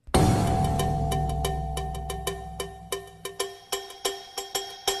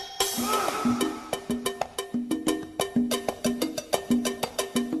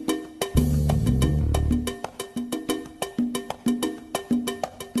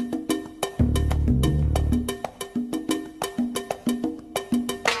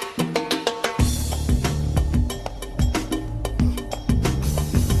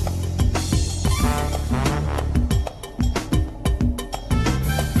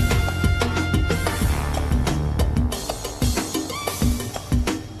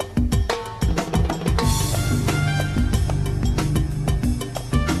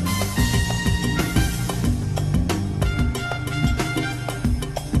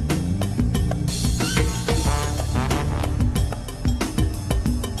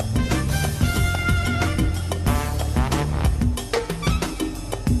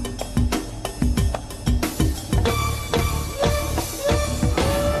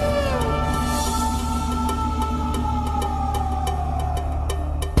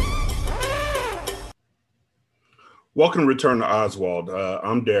Welcome to Return to Oswald.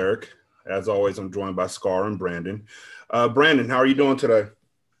 I'm Derek. As always, I'm joined by Scar and Brandon. Brandon, how are you doing today?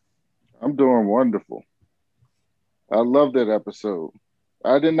 I'm doing wonderful. I love that episode.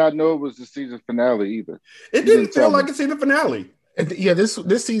 I did not know it was the season finale either. It You didn't didn't feel tell like me. it's the finale, Yeah,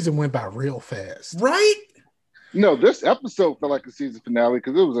 this season went by real fast. right? No, this episode felt like a season finale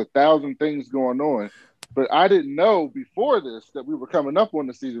because there was a thousand things going on. But I didn't know before this that we were coming up on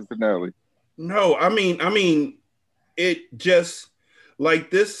the season finale. No, I mean, it just like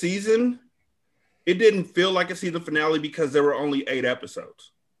this season. It didn't feel like a season finale because there were only 8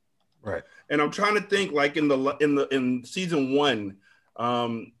 episodes, Right. and I'm trying to think like in season one,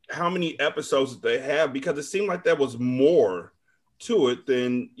 how many episodes did they have? Because it seemed like there was more to it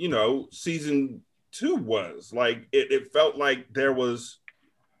than season two was. Like it felt like there was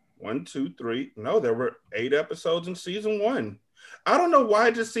one, two, three. No, there were 8 episodes in season one. I don't know why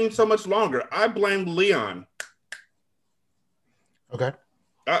it just seemed so much longer. I blame Leon. Okay.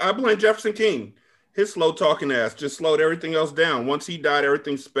 I blame Jefferson King. His slow talking ass just slowed everything else down. Once he died,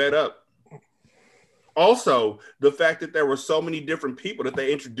 everything sped up. Also, the fact that there were so many different people that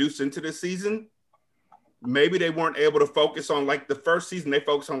they introduced into this season, maybe they weren't able to focus on like the first season, they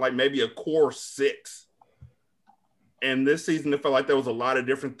focused on like maybe a core six. And this season, it felt like there was a lot of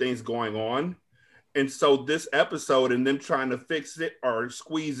different things going on. And so this episode and them trying to fix it or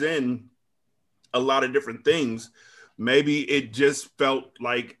squeeze in a lot of different things, maybe it just felt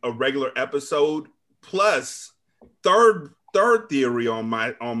like a regular episode plus third theory on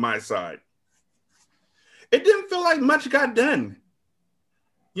my side. It didn't feel like much got done.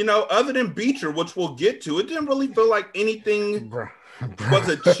 Other than Beecher, which we'll get to, it didn't really feel like anything Bruh. was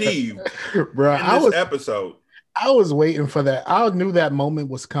achieved Bruh, in this episode. I was waiting for that. I knew that moment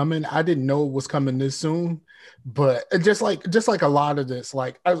was coming. I didn't know it was coming this soon. But just like a lot of this,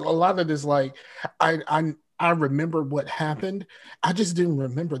 I remember what happened. I just didn't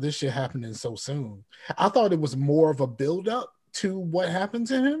remember this shit happening so soon. I thought it was more of a build up to what happened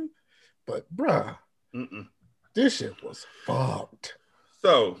to him. But bruh, Mm-mm. this shit was fucked.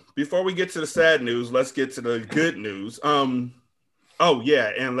 So before we get to the sad news, let's get to the good news. Oh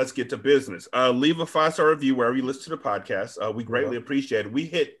yeah, and let's get to business. Leave a 5-star review wherever you listen to the podcast. We greatly appreciate it. We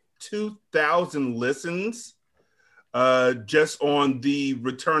hit 2,000 listens just on the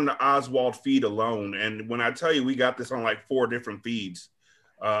Return to Oswald feed alone. And when I tell you we got this on like 4 different feeds,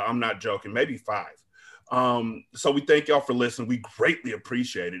 I'm not joking, maybe 5. So we thank y'all for listening. We greatly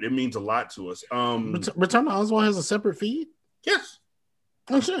appreciate it. It means a lot to us. Return to Oswald has a separate feed. Yes.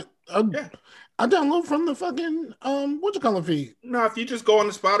 Oh shit! Yeah. I download from the fucking what you call it feed. No, if you just go on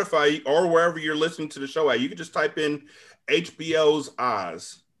to Spotify or wherever you're listening to the show at, you can just type in HBO's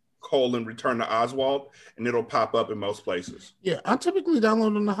Oz Return to Oswald, and it'll pop up in most places. Yeah, I typically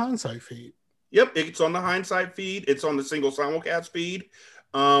download on the hindsight feed. Yep, it's on the hindsight feed. It's on the single simulcast feed,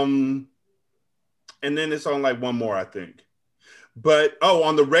 and then it's on like one more, I think. But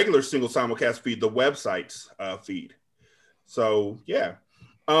on the regular single simulcast feed, the website's feed. So yeah.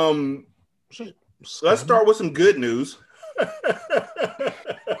 Shit. Let's start with some good news.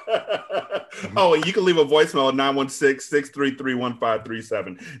 Oh, and you can leave a voicemail at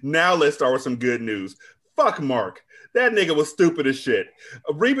 916-633-1537. Now let's start with some good news. Fuck Mark. That nigga was stupid as shit.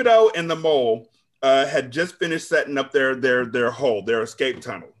 Rebido and the Mole had just finished setting up their escape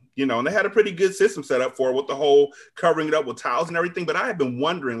tunnel. And they had a pretty good system set up for it with the whole covering it up with tiles and everything. But I have been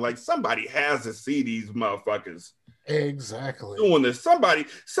wondering, like, somebody has to see these motherfuckers. Exactly. Doing this. Somebody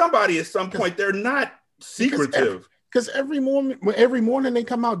at some point, they're not secretive. Because every morning they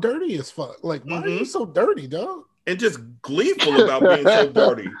come out dirty as fuck. Like, why are you so dirty, dog? And just gleeful about being so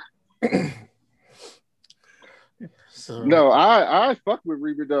dirty. No, I fuck with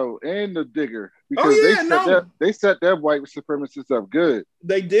Rebido and the Digger because they set that white supremacists up good.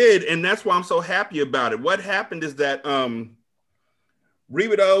 They did, and that's why I'm so happy about it. What happened is that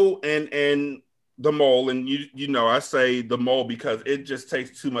Rebido and the Mole, and I say the Mole because it just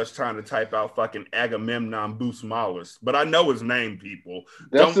takes too much time to type out fucking Agamemnon Boots Maulus. But I know his name, people.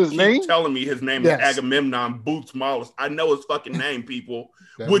 That's his name? Keep telling me his name is Agamemnon Boots Maulus. I know his fucking name, people.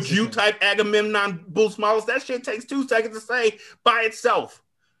 Would you type Agamemnon Boots Maulus? That shit takes 2 seconds to say by itself.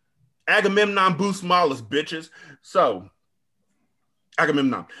 Agamemnon Boots Maulus, bitches. So,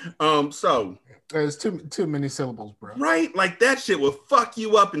 Agamemnon. So... There's too many syllables, bro. Right? Like that shit will fuck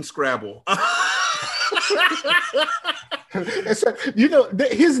you up in Scrabble.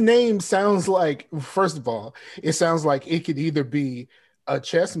 His name sounds like, first of all, it sounds like it could either be a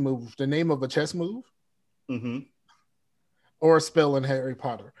chess move, the name of a chess move, or a spell in Harry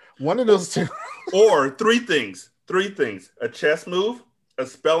Potter. One of those two. Or three things. A chess move, a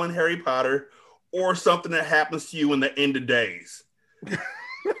spell in Harry Potter, or something that happens to you in the end of days.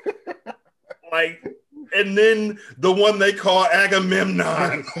 Like, and then the one they call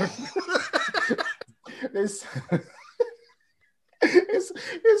Agamemnon. It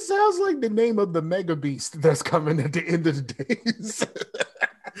sounds like the name of the mega beast that's coming at the end of the days.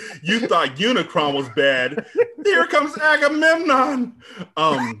 You thought Unicron was bad. Here comes Agamemnon.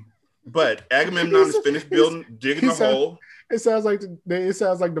 But Agamemnon is finished digging a hole. It sounds like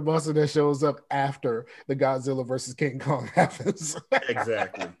the monster that shows up after the Godzilla versus King Kong happens.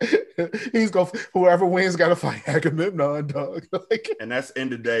 Exactly. Whoever wins got to fight Agamemnon, dog. And that's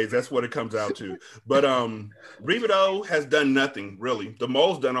end of days. That's what it comes out to. But Rebadow has done nothing really. The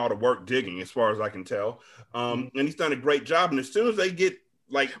mole's done all the work digging, as far as I can tell. And he's done a great job. And as soon as they get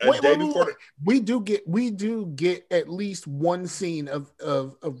like a day before, we do get at least one scene of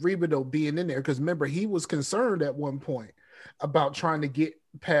Rebadow being in there, because remember he was concerned at one point about trying to get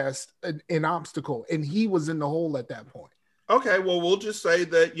past an obstacle, and he was in the hole at that point. Okay, well, we'll just say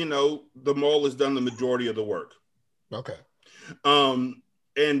that, the mole has done the majority of the work. Okay.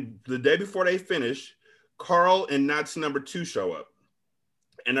 And the day before they finish, Carl and Nazi number 2 show up.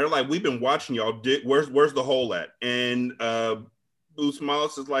 And they're like, we've been watching y'all. Where's the hole at? And Bruce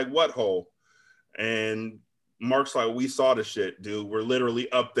Willis is like, what hole? And Mark's like, we saw the shit, dude. We're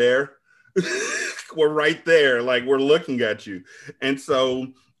literally up there. We're right there. Like, we're looking at you. And so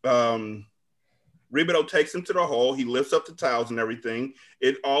Rebadow takes him to the hole. He lifts up the tiles and everything.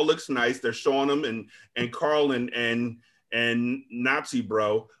 It all looks nice. They're showing him, and Carl and Nazi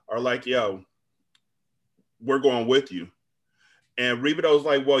bro are like, yo, we're going with you. And Rebadow's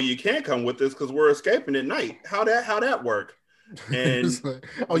like, well, you can't come with us because we're escaping at night. How that work? And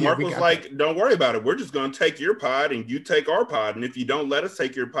Mark was like, don't worry about it. We're just going to take your pod and you take our pod. And if you don't let us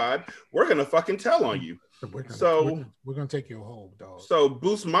take your pod, we're going to fucking tell on you. We're going to take your home, dog. So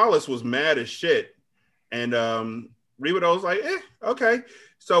Bruce Willis was mad as shit. And Rebadow's like, okay.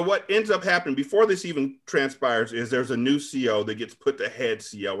 So what ends up happening before this even transpires is there's a new CO that gets put to head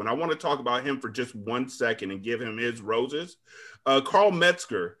CO. And I want to talk about him for just 1 second and give him his roses. Carl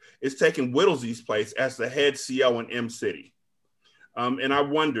Metzger is taking Whittlesy's place as the head CO in M City. And I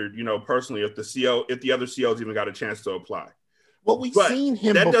wondered, personally, if the other COs even got a chance to apply. Well, we've seen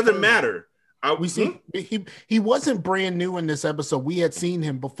him. That doesn't matter. He wasn't brand new in this episode. We had seen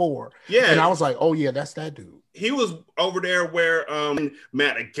him before. Yeah. And I was like, oh yeah, that's that dude. He was over there where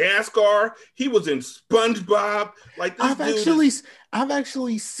Madagascar. He was in SpongeBob. Like this I've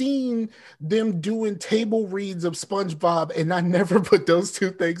actually seen them doing table reads of SpongeBob, and I never put those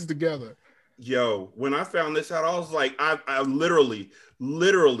two things together. Yo, when I found this out, I was like, I literally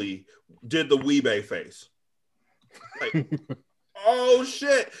did the Weebay face. Like, oh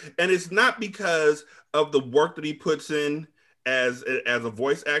shit. And it's not because of the work that he puts in as a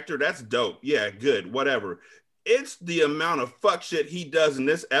voice actor. That's dope. Yeah, good, whatever. It's the amount of fuck shit he does in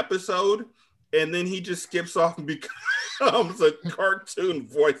this episode, and then he just skips off and becomes a cartoon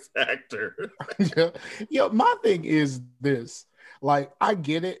voice actor. Yeah, my thing is this. Like, I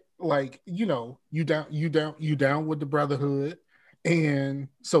get it. Like, you down with the Brotherhood, and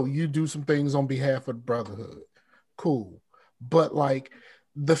so you do some things on behalf of the Brotherhood. Cool. But like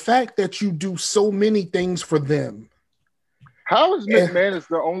the fact that you do so many things for them. How is McManus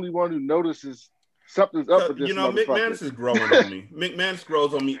the only one who notices something's up with this motherfucker? McManus is growing on me. McManus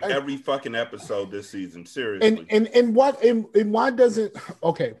grows on me every fucking episode this season. Seriously. And why doesn't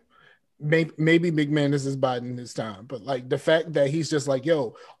maybe McManus is biding his time, but like the fact that he's just like,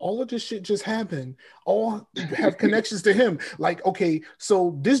 yo, all of this shit just happened, all have connections to him. Like, okay,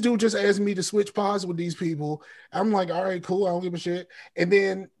 so this dude just asked me to switch pods with these people. I'm like, all right, cool, I don't give a shit. And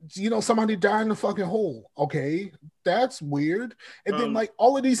then somebody died in the fucking hole. Okay, that's weird. And then like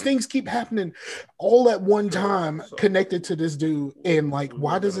all of these things keep happening all at one time, connected to this dude. And like,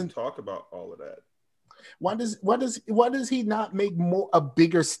 why doesn't talk about all of that? Why does he not make a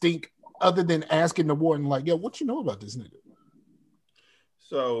bigger stink? Other than asking the warden, like, yo, what you know about this nigga?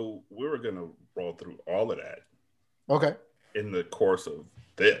 So we were gonna roll through all of that. Okay. In the course of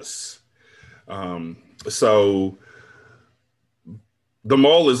this. So the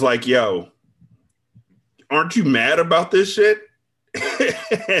mole is like, yo, aren't you mad about this shit?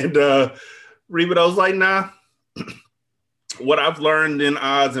 And Rebadow's like, nah. What I've learned in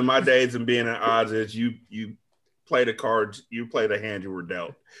odds in my days and being in odds is you play the cards, you play the hand you were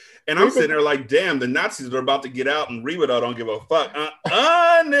dealt. And I'm sitting there like, damn, the Nazis are about to get out and Rebadow don't give a fuck.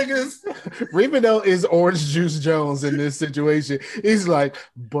 Niggas. Rebadow is Orange Juice Jones in this situation. He's like,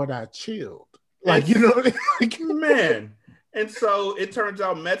 but I chilled. Like, like, man. And so it turns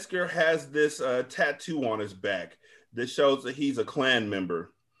out Metzger has this tattoo on his back that shows that he's a Klan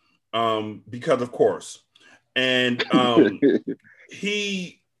member. because of course. And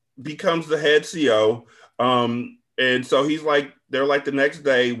he becomes the head CO. And so he's like, they're like, the next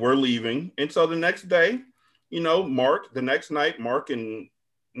day we're leaving. And so the next day, the next night, Mark and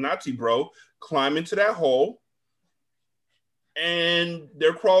Nazi Bro climb into that hole and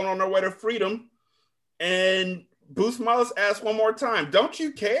they're crawling on their way to freedom. And Busmalis asks one more time, don't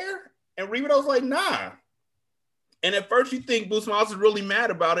you care? And Ribido's like, nah. And at first you think Busmalis is really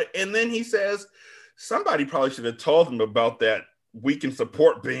mad about it. And then he says, somebody probably should have told him about that weakened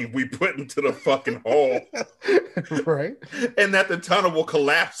support beam we put into the fucking hole. Right. And that the tunnel will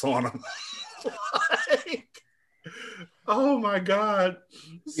collapse on him. Like, oh my God.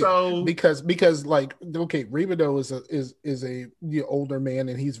 So yeah, because like, okay, Ribido is a older man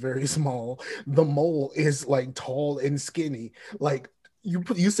and he's very small. The mole is like tall and skinny. Like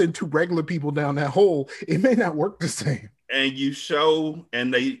you send two regular people down that hole, it may not work the same. And you show,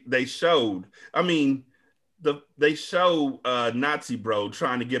 and they showed, I mean, they show Nazi Bro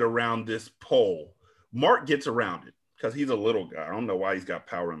trying to get around this pole. Mark gets around it because he's a little guy. I don't know why he's got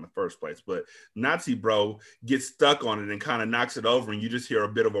power in the first place, but Nazi Bro gets stuck on it and kind of knocks it over, and you just hear a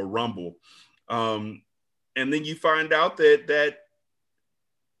bit of a rumble. And then you find out that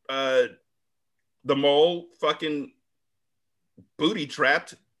the mole fucking booty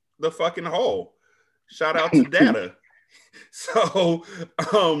trapped the fucking hole. Shout out to Data. So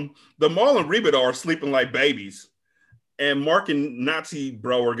the mole and Ribido are sleeping like babies. And Mark and Nazi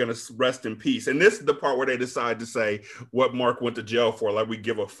Bro are going to rest in peace. And this is the part where they decide to say what Mark went to jail for, like we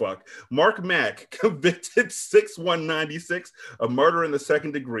give a fuck. Mark Mack, convicted 6196 of murder in the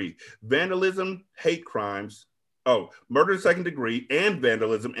second degree, vandalism, hate crimes. Oh, murder in the second degree and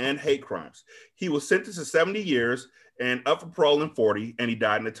vandalism and hate crimes. He was sentenced to 70 years and up for parole in 40, and he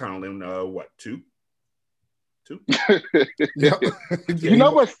died in the tunnel in, two? You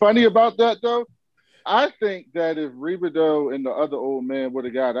know what's funny about that, though? I think that if Ribido and the other old man would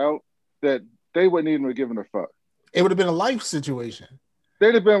have got out, that they wouldn't even have given a fuck. It would have been a life situation.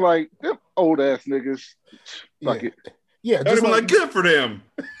 They'd have been like, them old ass niggas. Fuck it. Yeah, just like good for them.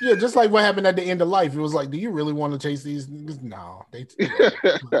 Yeah, just like what happened at the end of life. It was like, do you really want to chase these niggas? No.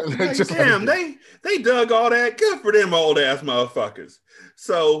 Damn, they dug all that. Good for them old ass motherfuckers.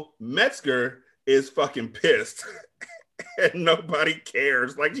 So Metzger is fucking pissed. And nobody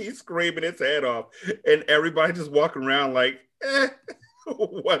cares. Like, he's screaming his head off, and everybody just walking around like,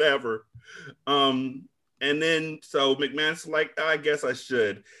 whatever. And then so McManus is like, I guess I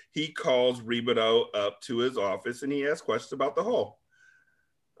should. He calls Ribido up to his office and he asks questions about the hole.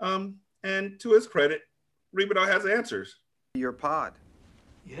 And to his credit, Ribido has answers. Your pod.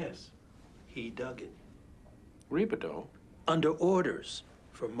 Yes, he dug it. Ribido? Under orders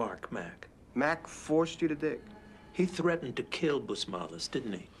from Mark Mack. Mack forced you to dig. He threatened to kill Busmalis,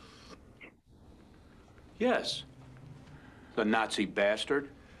 didn't he? Yes. The Nazi bastard.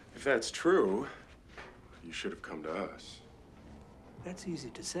 If that's true, you should have come to us. That's easy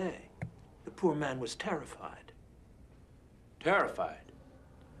to say. The poor man was terrified. Terrified?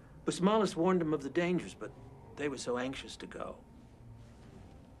 Busmalis warned him of the dangers, but they were so anxious to go.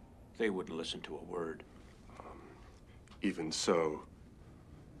 They wouldn't listen to a word. Even so,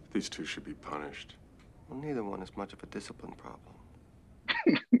 these two should be punished. Well, neither one is much of a discipline problem.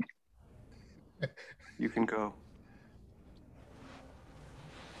 You can go.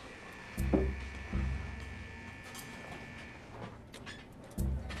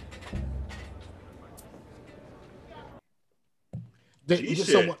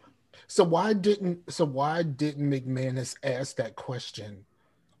 So why didn't McManus ask that question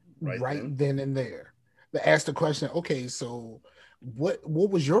right then and there? They asked the question, okay, so what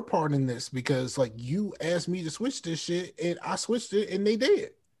was your part in this? Because like, you asked me to switch this shit and I switched it and they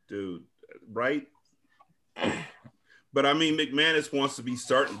did. Dude, right? But I mean, McManus wants to be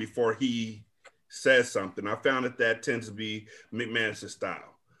certain before he says something. I found that tends to be McManus'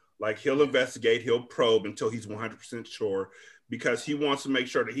 style. Like, he'll investigate, he'll probe until he's 100% sure, because he wants to make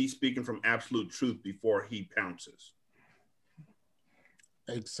sure that he's speaking from absolute truth before he pounces.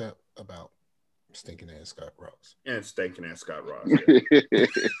 Except about stinking ass Scott Ross. And stinking ass Scott Ross. Yeah.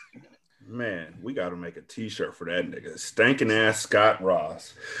 Man, we got to make a t-shirt for that nigga. Stinking ass Scott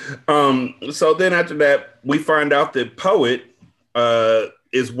Ross. So then after that, we find out that Poet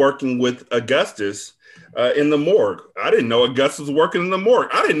is working with Augustus in the morgue. I didn't know Augustus was working in the morgue.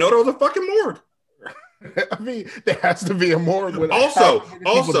 I didn't know there was a fucking morgue. I mean, there has to be a morgue. With also,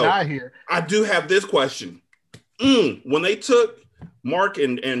 die here. I do have this question. When they took Mark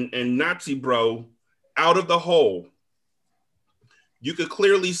and Nazi Bro out of the hole, you could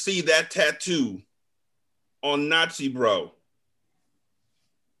clearly see that tattoo on Nazi Bro.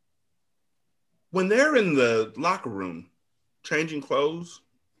 when they're in the locker room changing clothes,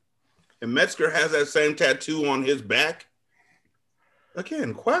 and Metzger has that same tattoo on his back.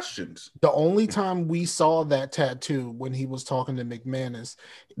 Again, questions. The only time we saw that tattoo when he was talking to McManus,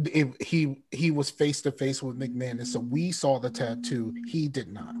 he was face to face with McManus, so we saw the tattoo. He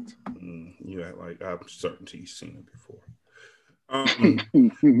did not. You act like I'm certain he's seen it before.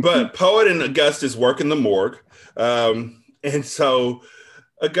 But Poet and Augustus work in the morgue, and so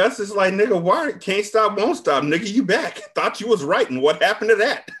Augustus is like, nigga, why can't stop, won't stop, nigga? You back? Thought you was writing. What happened to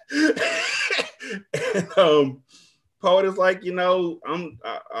that? And, Poet is like, you know,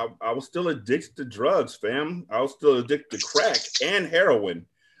 I was still addicted to drugs, fam. I was still addicted to crack and heroin.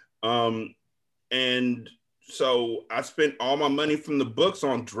 And so I spent all my money from the books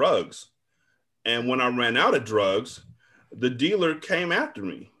on drugs. And when I ran out of drugs, the dealer came after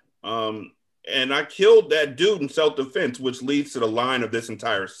me. And I killed that dude in self-defense, which leads to the line of this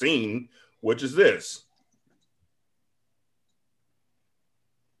entire scene, which is this.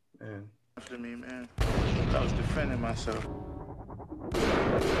 Man. After me, man. I was defending myself.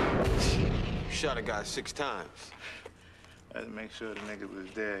 You shot a guy 6 times. I had to make sure the nigga was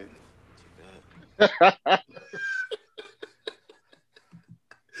dead.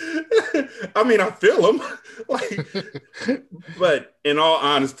 I mean, I feel him. But in all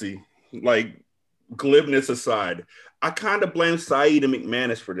honesty, like, glibness aside, I kind of blame Saeed and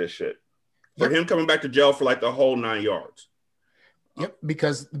McManus for this shit. For him coming back to jail for like the whole 9 yards. Yep,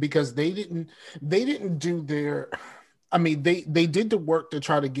 because they didn't do their, I mean, they did the work to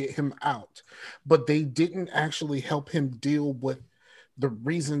try to get him out, but they didn't actually help him deal with the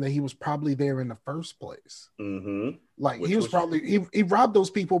reason that he was probably there in the first place. Mm-hmm. Like, he was probably, he robbed those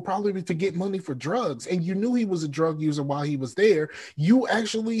people probably to get money for drugs, and you knew he was a drug user while he was there. You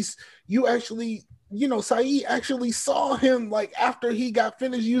actually, you know, Saeed actually saw him like after he got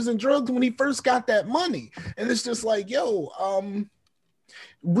finished using drugs when he first got that money. And it's just like, yo,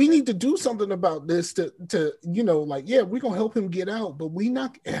 we need to do something about this to you know, like, yeah, we're gonna help him get out, but we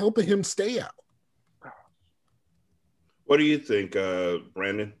not helping him stay out. What do you think,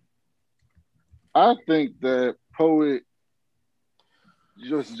 Brandon? I think that Poet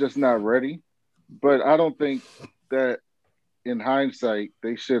just not ready, but I don't think that in hindsight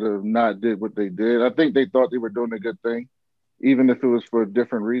they should have not did what they did. I think they thought they were doing a good thing, even if it was for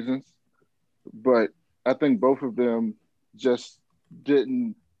different reasons. But I think both of them just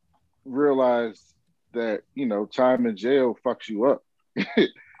didn't realize that, you know, time in jail fucks you up.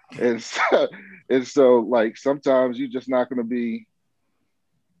 and so like sometimes you're just not going to be,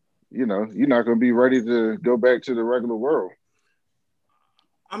 you know, you're not going to be ready to go back to the regular world.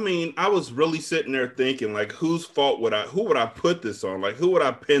 I mean, I was really sitting there thinking, like, who would I put this on? Like, who would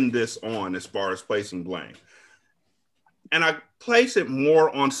I pin this on as far as placing blame? And I place it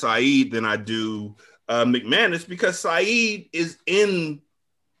more on Saeed than I do McManus, because Saeed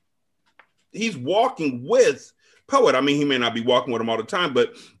he's walking with Poet. I mean, he may not be walking with him all the time,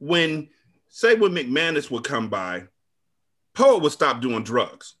 but when McManus would come by, Poet would stop doing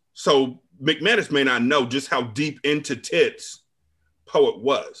drugs. So McManus may not know just how deep into tits Poet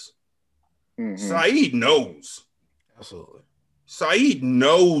was. Mm-hmm. Saeed knows. Absolutely. Saeed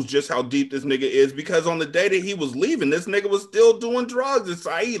knows just how deep this nigga is, because on the day that he was leaving, this nigga was still doing drugs, and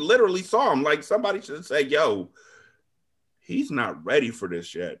Saeed literally saw him. Like, somebody should say, yo, he's not ready for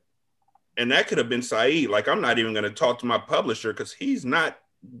this yet. And that could have been Saeed. Like, I'm not even going to talk to my publisher because he's not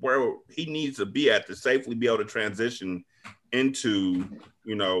where he needs to be at to safely be able to transition into,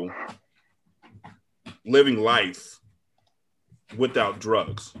 you know, living life without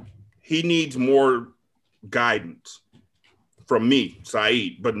drugs. He needs more guidance from me,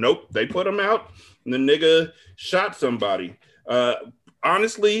 Saeed. But nope, they put him out and the nigga shot somebody.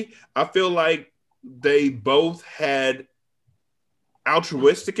 Honestly, I feel like they both had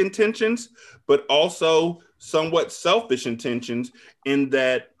altruistic intentions, but also somewhat selfish intentions, in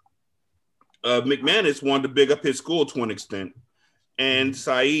that McManus wanted to big up his school to an extent, and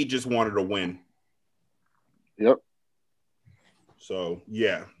Saeed just wanted to win. Yep. So,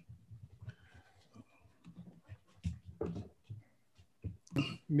 yeah.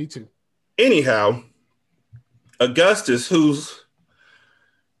 Me too. Anyhow, Augustus, who's...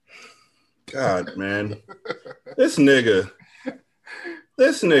 God, man. This nigga,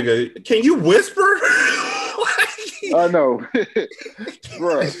 can you whisper? I know.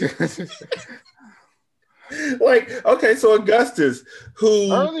 Bro. Like, okay, so Augustus,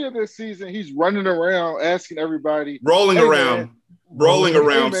 who... Earlier this season, he's running around asking everybody... Rolling around,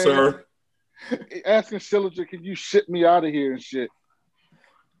 hey, sir. Asking Schillinger, can you ship me out of here and shit?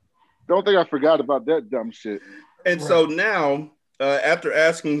 Don't think I forgot about that dumb shit. And so now, After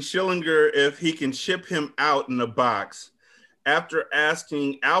asking Schillinger if he can ship him out in a box, after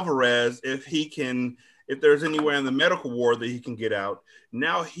asking Alvarez if there's anywhere in the medical ward that he can get out,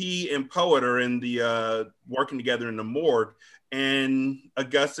 now he and Poet are in the working together in the morgue, and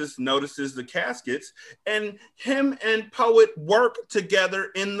Augustus notices the caskets, and him and Poet work together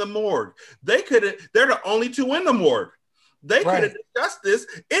in the morgue. They're the only two in the morgue. They could have discussed this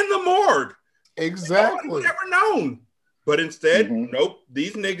in the morgue. Exactly. Nobody would ever known. But instead, nope,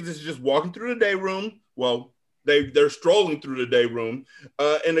 these niggas is just walking through the day room. Well, they're strolling through the day room.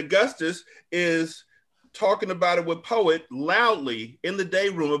 And Augustus is talking about it with Poet loudly in the day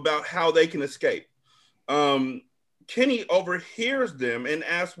room about how they can escape. Kenny overhears them and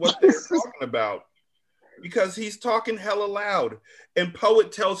asks what they're talking about because he's talking hella loud. And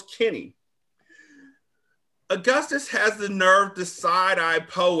Poet tells Kenny, Augustus has the nerve to side-eye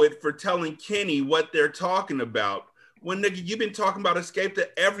Poet for telling Kenny what they're talking about. When nigga, you've been talking about escape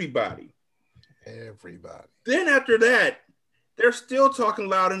to everybody. Everybody. Then after that, they're still talking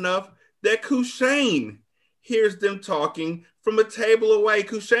loud enough that Cushane hears them talking from a table away.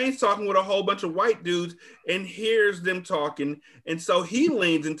 Cushane's talking with a whole bunch of white dudes and hears them talking. And so he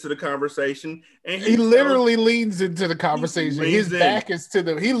leans into the conversation. And he literally leans into the conversation. His back is to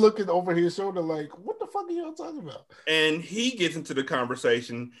them. He looking over his shoulder like, what the fuck are y'all talking about? And he gets into the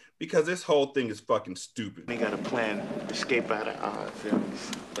conversation because this whole thing is fucking stupid. We got a plan to escape out of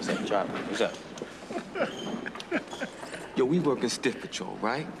What's up, Chop? What's up? Yo, we working stiff patrol,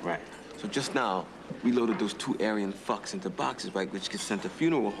 right? Right. So just now, we loaded those 2 Aryan fucks into boxes, right, which gets sent to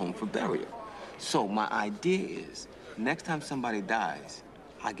funeral home for burial. So my idea is, next time somebody dies,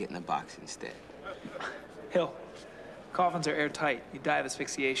 I get in a box instead. Hill, coffins are airtight. You die of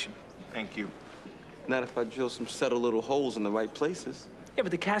asphyxiation. Thank you. Not if I drill some subtle little holes in the right places. Yeah,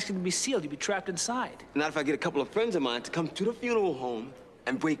 but the casket would be sealed. You'd be trapped inside. Not if I get a couple of friends of mine to come to the funeral home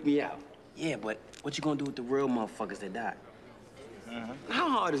and break me out. Yeah, but what you gonna do with the real motherfuckers that died? How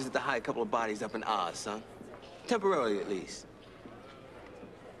hard is it to hide a couple of bodies up in Oz, son? Temporarily, at least.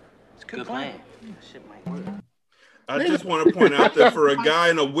 It's a good plan. Shit might work. I just want to point out that for a guy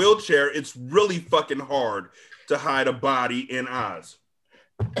in a wheelchair, it's really fucking hard to hide a body in Oz.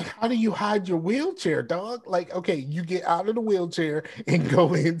 How do you hide your wheelchair, dog? Like, okay, you get out of the wheelchair and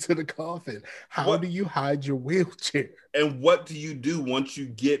go into the coffin. How do you hide your wheelchair? And what do you do once you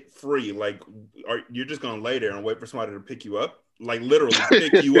get free? Like, you're just gonna lay there and wait for somebody to pick you up? Like, literally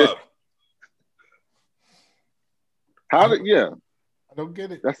pick you up. I don't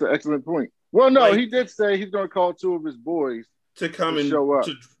get it. That's an excellent point. Well, no, like, he did say he's going to call 2 of his boys to come and show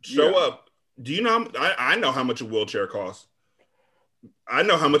up. Do you know? I know how much a wheelchair costs. I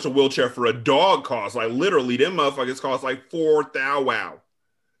know how much a wheelchair for a dog costs. Like, literally, them motherfuckers cost like $4,000.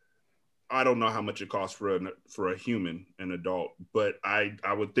 I don't know how much it costs for a human, an adult, but I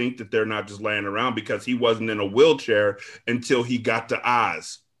would think that they're not just laying around because he wasn't in a wheelchair until he got to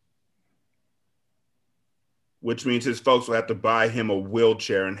Oz. Which means his folks will have to buy him a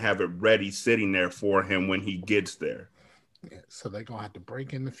wheelchair and have it ready sitting there for him when he gets there. Yeah, so they're going to have to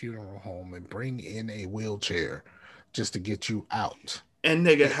break in the funeral home and bring in a wheelchair just to get you out. And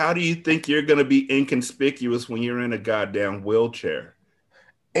nigga, how do you think you're going to be inconspicuous when you're in a goddamn wheelchair?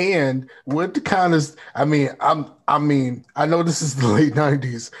 And what the kind of, I know this is the late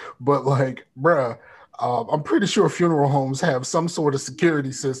 90s, but like, bruh, I'm pretty sure funeral homes have some sort of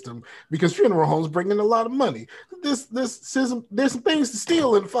security system because funeral homes bring in a lot of money. There's some things to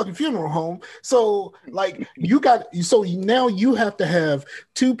steal in a fucking funeral home. So like so now you have to have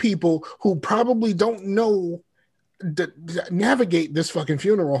 2 people who probably don't know to navigate this fucking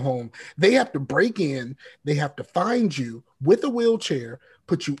funeral home. They have to break in, they have to find you with a wheelchair,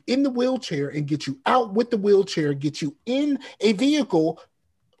 put you in the wheelchair and get you out with the wheelchair, get you in a vehicle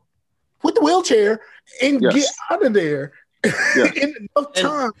with the wheelchair and get out of there in enough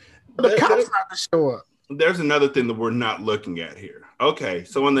time for the cops not to show up. There's another thing that we're not looking at here. Okay,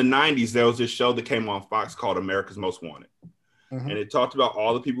 so in the 90s, there was this show that came on Fox called America's Most Wanted. Mm-hmm. And it talked about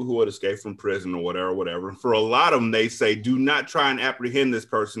all the people who had escaped from prison or whatever. And for a lot of them, they say, do not try and apprehend this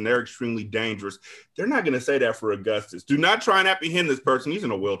person. They're extremely dangerous. They're not going to say that for Augustus. Do not try and apprehend this person. He's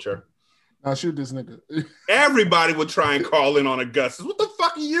in a wheelchair. I'll shoot this nigga. Everybody would try and call in on Augustus. What the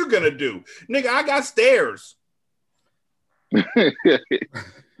fuck are you going to do? Nigga, I got stairs.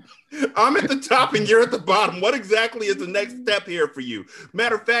 I'm at the top and you're at the bottom. What exactly is the next step here for you?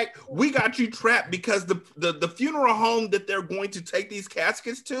 Matter of fact, we got you trapped because the funeral home that they're going to take these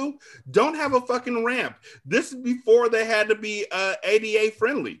caskets to don't have a fucking ramp. This is before they had to be ADA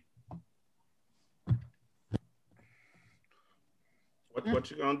friendly. What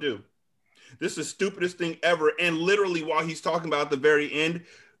you gonna do? This is the stupidest thing ever. And literally, while he's talking about at the very end,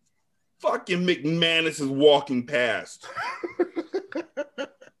 fucking McManus is walking past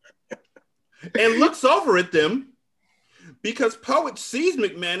and looks over at them because Poet sees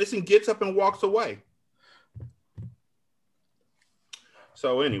McManus and gets up and walks away.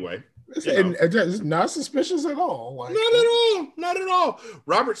 So anyway, and it's not suspicious at all. Like, not at all.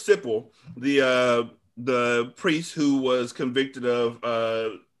 Robert Sipple, the priest who was convicted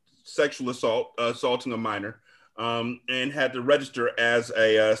of sexual assault, assaulting a minor, and had to register as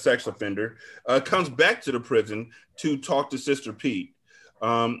a sex offender, comes back to the prison to talk to Sister Pete.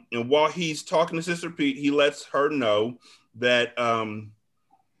 And while he's talking to Sister Pete, he lets her know that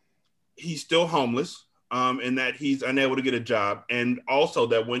he's still homeless. And that he's unable to get a job. And also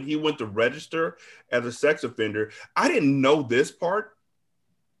that when he went to register as a sex offender, I didn't know this part,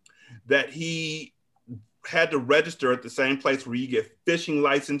 that he had to register at the same place where you get fishing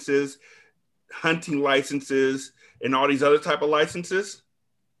licenses, hunting licenses, and all these other type of licenses.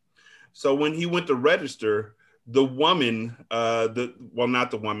 So when he went to register, the woman,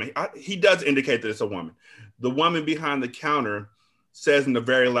 not the woman, he does indicate that it's a woman. The woman behind the counter says in a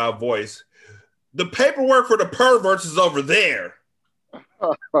very loud voice, "The paperwork for the perverts is over there."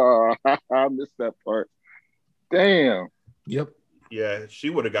 I missed that part. Damn. Yep. Yeah, she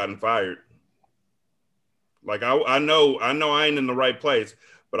would have gotten fired. Like I know I ain't in the right place,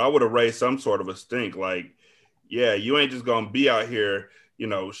 but I would have raised some sort of a stink. Like, yeah, you ain't just gonna be out here,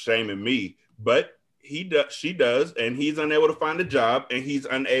 shaming me. But she does, and he's unable to find a job, and he's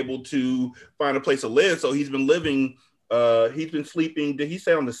unable to find a place to live. So he's been sleeping. Did he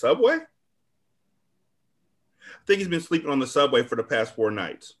say on the subway? I think he's been sleeping on the subway for the past 4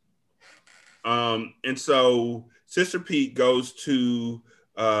 nights. And so Sister Pete goes to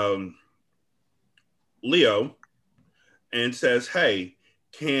Leo and says, "Hey,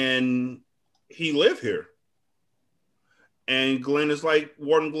 can he live here?" And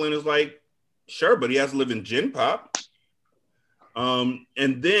Warden Glenn is like, "Sure, but he has to live in Gen Pop." And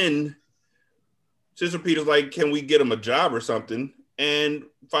then Sister Pete is like, "Can we get him a job or something?" And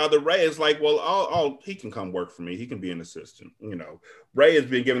Father Ray is like, "Well, he can come work for me. He can be an assistant." Ray has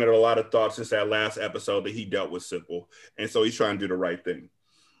been giving it a lot of thought since that last episode that he dealt with Sipple. And so he's trying to do the right thing.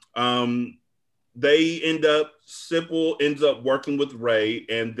 Sipple ends up working with Ray,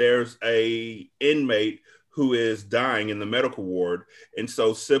 and there's a inmate who is dying in the medical ward. And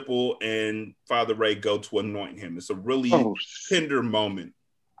so Sipple and Father Ray go to anoint him. It's a really tender moment.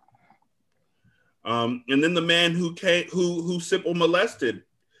 And then the man who Sipple molested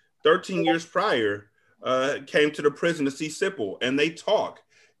 13 years prior came to the prison to see Sipple, and they talk,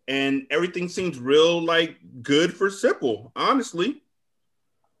 and everything seems real good for Sipple, honestly.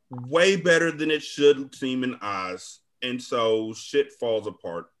 Way better than it should seem in Oz. And so shit falls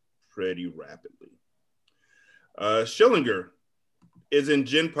apart pretty rapidly. Schillinger is in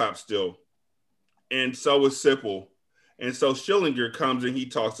Gen Pop still, and so is Sipple. And so Schillinger comes and he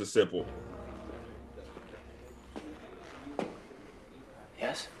talks to Sipple.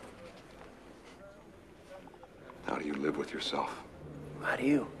 Yes? How do you live with yourself? How do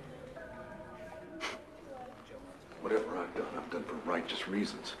you? Whatever I've done for righteous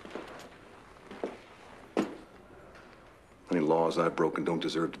reasons. Any laws I've broken don't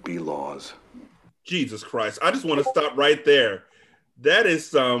deserve to be laws. Jesus Christ. I just want to stop right there. That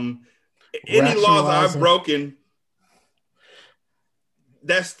is any laws I've broken.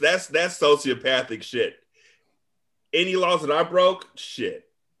 That's sociopathic shit. Any laws that I broke, shit,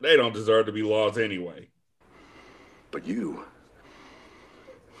 they don't deserve to be laws anyway. But you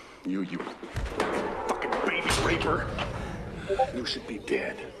fucking baby raper, you should be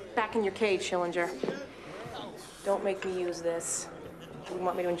dead. Back in your cage, Schillinger. Don't make me use this. You wouldn't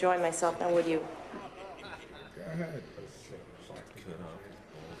want me to enjoy myself now, would you? Go ahead.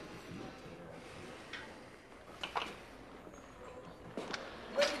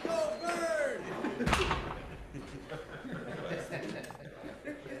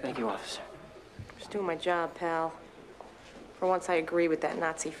 Thank you, officer. Just doing my job, pal. For once, I agree with that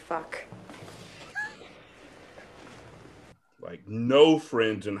Nazi fuck. Like, no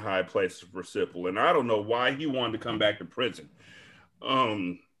friends in high places for Sipple, and I don't know why he wanted to come back to prison.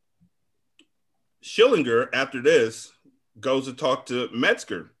 Schillinger, after this, goes to talk to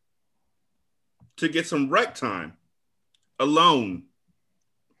Metzger to get some rec time alone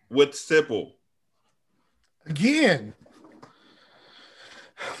with Sipple. Again.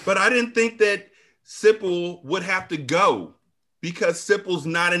 But I didn't think that Sipple would have to go because Sipple's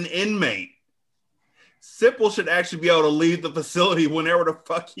not an inmate. Sipple should actually be able to leave the facility whenever the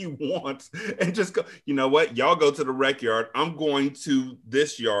fuck he wants and just go, you know what? Y'all go to the rec yard. I'm going to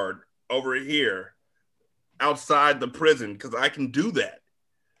this yard over here outside the prison because I can do that.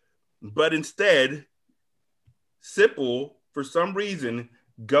 But instead, Sipple, for some reason,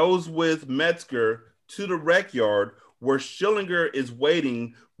 goes with Metzger to the rec yard where Schillinger is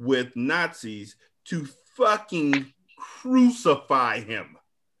waiting with Nazis to fucking crucify him.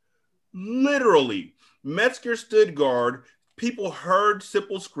 Literally. Metzger stood guard. People heard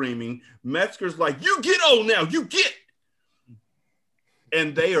Sipple screaming. Metzger's like, you get on now, you get.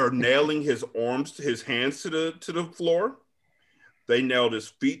 And they are nailing his arms, his hands to the floor. They nailed his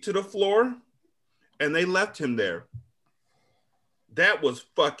feet to the floor. And they left him there. That was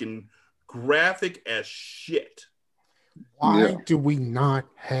fucking graphic as shit. Why do we not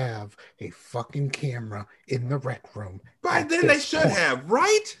have a fucking camera in the rec room? By then they should have,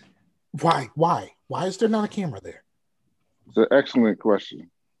 right? Why? Why is there not a camera there? It's an excellent question.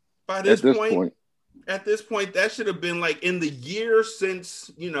 By this point, at this point, that should have been like in the year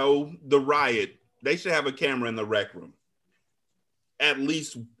since, the riot. They should have a camera in the rec room. At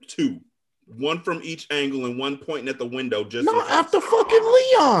least 2. One from each angle and one pointing at the window. Just not after fucking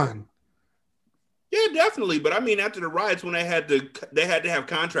Leon. Yeah, definitely. But I mean, after the riots, when they had to have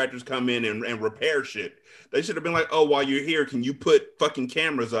contractors come in and repair shit, they should have been like, oh, while you're here, can you put fucking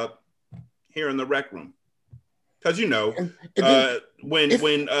cameras up here in the rec room? Because, when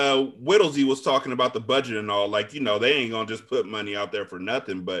Whittlesey was talking about the budget and all, like, they ain't going to just put money out there for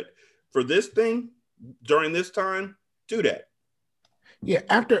nothing. But for this thing, during this time, do that. Yeah,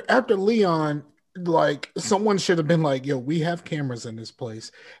 after Leon, like, someone should have been like, yo, we have cameras in this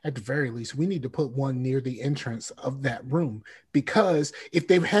place. At the very least, we need to put one near the entrance of that room. Because if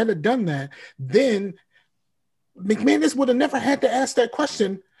they hadn't done that, then McManus would have never had to ask that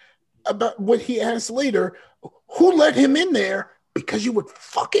question about what he asked later. Who let him in there? Because you would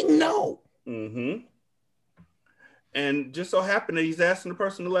fucking know. Mm-hmm. And just so happened that he's asking the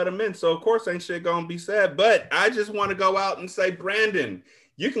person to let him in. So, of course, ain't shit gonna be said. But I just want to go out and say, Brandon,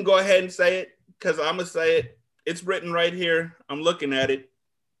 you can go ahead and say it because I'm going to say it. It's written right here. I'm looking at it.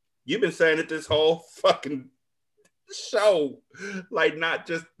 You've been saying it this whole fucking show. Like, not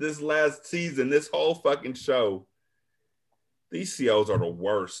just this last season, this whole fucking show. These COs are the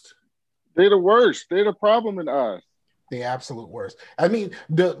worst. They're the worst. They're the problem in Oz. The absolute worst. I mean,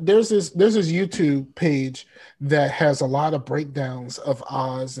 there's this YouTube page that has a lot of breakdowns of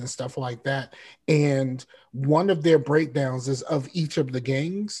Oz and stuff like that. And one of their breakdowns is of each of the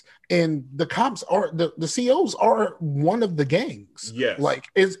gangs. And the cops are the COs are one of the gangs. Yes. Like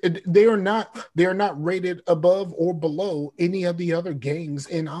they are not rated above or below any of the other gangs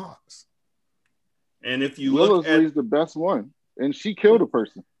in Oz. And if you look at the best one, and she killed a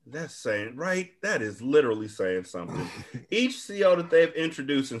person. That's saying, right? That is literally saying something. Each CO that they've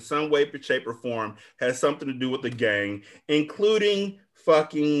introduced in some way, shape, or form has something to do with the gang, including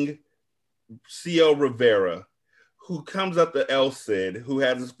fucking CO Rivera, who comes up to El Cid, who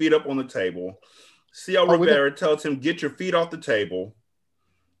has his feet up on the table. CO Rivera tells him, get your feet off the table.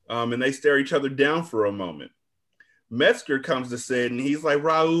 And they stare each other down for a moment. Metzger comes to Sid, and he's like,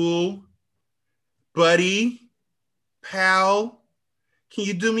 Raul, buddy, pal, can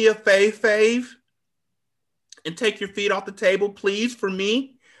you do me a fave and take your feet off the table, please, for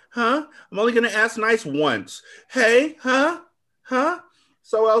me? Huh? I'm only going to ask nice once. Hey, huh?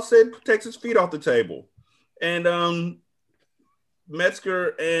 So El Cid takes his feet off the table. And Metzger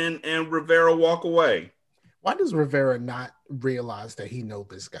and Rivera walk away. Why does Rivera not realize that he knows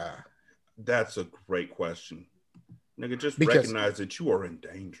this guy? That's a great question. Nigga, just recognize that you are in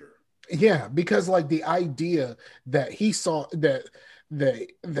danger. Yeah, because like the idea that he saw that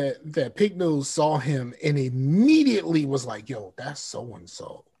Pig Nose saw him and immediately was like, yo, that's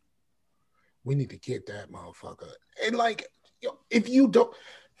so-and-so. We need to get that motherfucker. And like, yo, if you don't,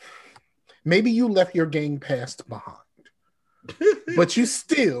 maybe you left your gang past behind, but you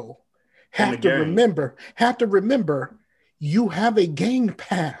still have to remember you have a gang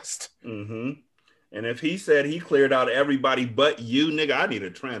past. Mm-hmm. And if he said he cleared out everybody but you, nigga, I need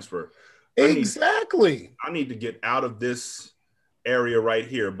a transfer. Exactly. I need to get out of this area right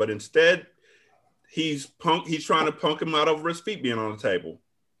here. But instead, he's trying to punk him out over his feet being on the table.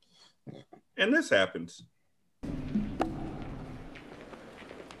 And this happens.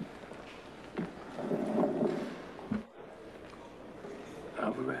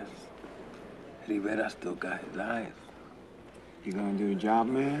 Alvarez, Rivera still got his eyes. You gonna do your job,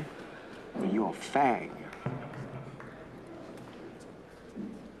 man? Or you a fag?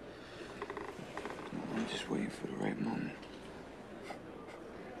 I'm just waiting for the right moment.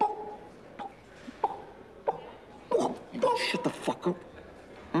 Shut the fuck up.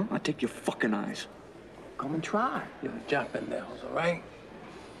 Huh? I'll take your fucking eyes. Come and try. You're the jumping nails, all right?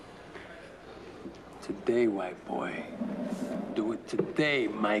 Today, white boy. Do it today,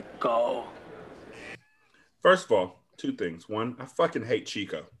 Michael. First of all, two things. One, I fucking hate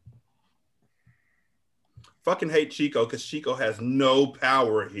Chico. Fucking hate Chico because Chico has no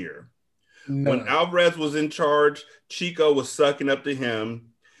power here. None. When Alvarez was in charge, Chico was sucking up to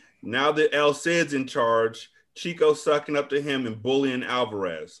him. Now that El Cid's in charge, Chico's sucking up to him and bullying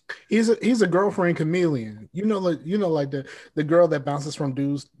Alvarez. He's a girlfriend chameleon. Like the girl that bounces from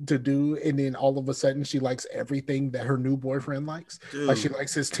dudes to dude, and then all of a sudden she likes everything that her new boyfriend likes. Dude. Like she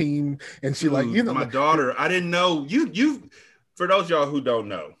likes his team, and she my daughter. I didn't know you. For those of y'all who don't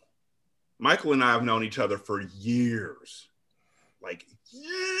know, Michael and I have known each other for years, like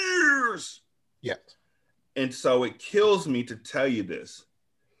years. Yeah. And so it kills me to tell you this.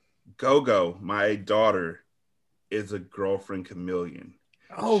 Gogo, my daughter, is a girlfriend chameleon.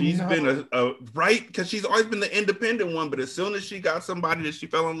 She's been a right, because she's always been the independent one, but as soon as she got somebody that she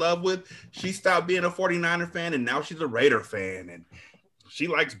fell in love with, she stopped being a 49er fan, and now she's a Raider fan, and she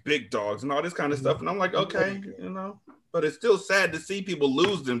likes big dogs and all this kind of stuff. And I'm like, okay, but it's still sad to see people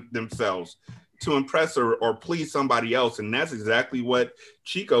lose themselves to impress or please somebody else, and that's exactly what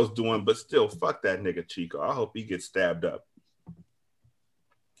Chico's doing. But still, fuck that nigga Chico. I hope he gets stabbed up.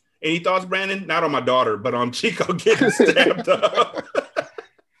 Any thoughts, Brandon? Not on my daughter, but on Chico getting stabbed up.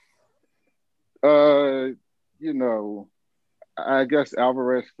 I guess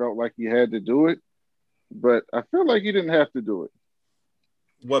Alvarez felt like he had to do it, but I feel like he didn't have to do it.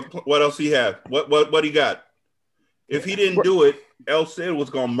 What else he have? What he got? If he didn't do it, El Cid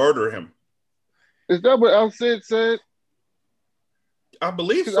was gonna murder him. Is that what El Cid said? I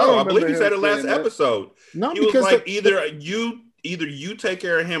believe so. I believe he said it last episode. No, he was like, either you take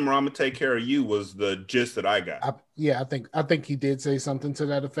care of him or I'm gonna take care of you, was the gist that I got. I think he did say something to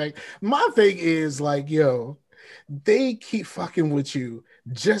that effect. My thing is like, yo, they keep fucking with you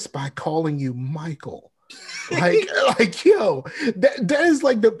just by calling you Michael. like yo, that is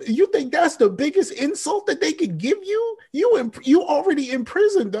like you think that's the biggest insult that they could give you? You already in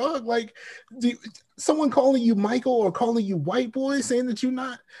prison, dog. Like someone calling you Michael or calling you white boy, saying that you're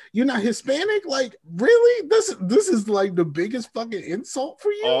not Hispanic. Like really, this is like the biggest fucking insult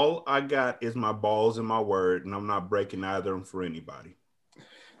for you. All I got is my balls and my word, and I'm not breaking either of them for anybody.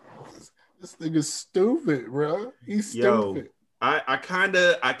 This nigga's stupid, bro. He's stupid. I kind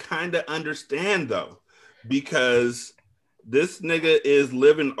of understand though, because this nigga is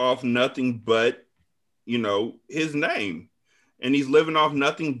living off nothing but, his name, and he's living off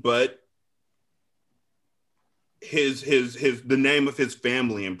nothing but the name of his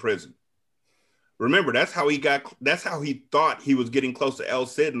family in prison. Remember, that's how he thought he was getting close to El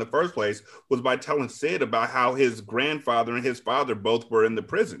Cid in the first place, was by telling Cid about how his grandfather and his father both were in the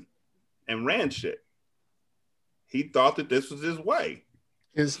prison and ran shit. He thought that this was his way.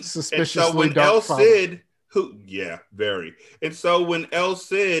 His suspiciously and so when dark El father. Cid, very. And so when El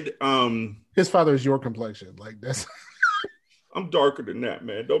Cid, his father is your complexion, like that's. I'm darker than that,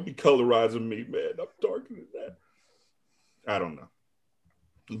 man. Don't be colorizing me, man. I'm darker than that. I don't know,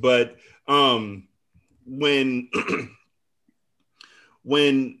 but when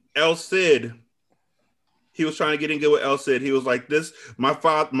when El Cid, he was trying to get in good with El Cid, he was like, "This, my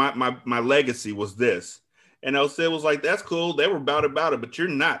father, my legacy was this," and El Cid was like, "That's cool. They were about it, but you're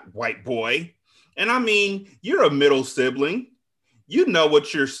not, white boy." And I mean, you're a middle sibling. You know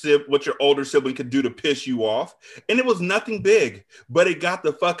what your older sibling could do to piss you off, and it was nothing big, but it got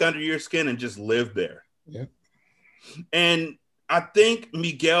the fuck under your skin and just lived there. Yeah. And I think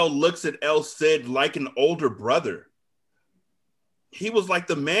Miguel looks at El Cid like an older brother. He was like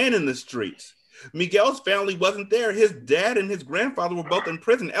the man in the streets. Miguel's family wasn't there. His dad and his grandfather were both in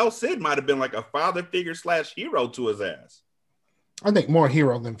prison. El Cid might have been like a father figure / hero to his ass. I think more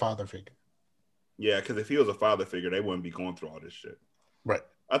hero than father figure. Yeah, because if he was a father figure, they wouldn't be going through all this shit. Right.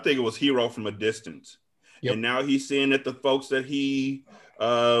 I think it was hero from a distance. Yep. And now he's seeing that the folks that he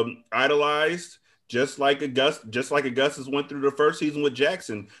idolized, just like Augustus went through the first season with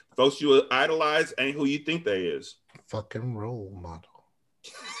Jackson, folks you idolize ain't who you think they is. Fucking role model.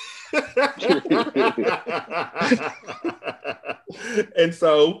 And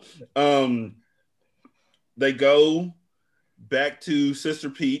so they go back to Sister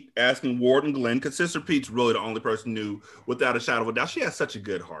Pete asking Ward and Glenn, because Sister Pete's really the only person who knew without a shadow of a doubt. She has such a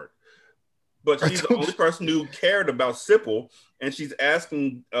good heart. But she's the only person who cared about Sipple, and she's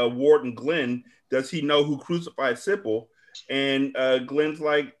asking Ward and Glenn, does he know who crucified Sipple? And Glenn's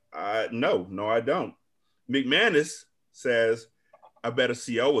like, no, I don't. McManus says, I bet a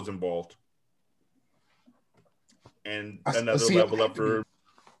CO was involved. And another level up for...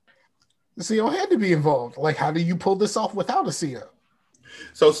 The CO had to be involved. Like, how do you pull this off without a CO?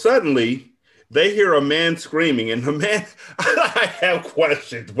 So suddenly, They hear a man screaming, and the man, I have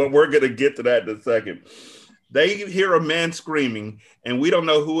questions, but we're going to get to that in a second. They hear a man screaming, and we don't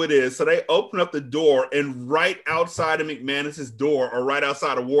know who it is. So they open up the door, and right outside of McManus's door, or right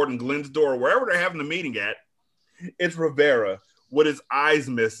outside of Warden Glenn's door, wherever they're having the meeting at, it's Rivera with his eyes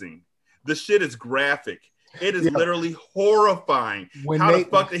missing. The shit is graphic. It is literally horrifying. How the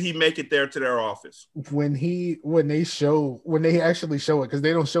fuck did he make it there to their office? When they actually show it, because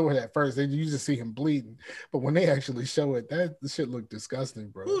they don't show it at first, you just see him bleeding. But when they actually show it, the shit looked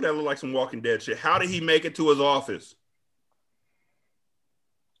disgusting, bro. Ooh, that looked like some Walking Dead shit. How did he make it to his office?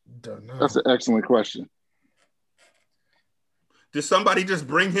 Don't know. That's an excellent question. Did somebody just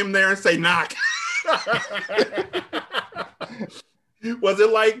bring him there and say knock? Was it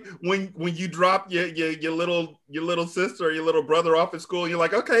like when you drop your little sister or your little brother off at school, and you're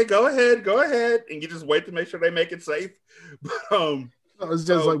like, okay, go ahead, and you just wait to make sure they make it safe? It's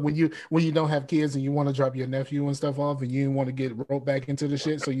just like when you don't have kids and you want to drop your nephew and stuff off, and you want to get roped back into the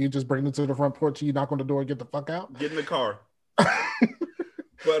shit, so you just bring them to the front porch, you knock on the door, and get the fuck out, get in the car.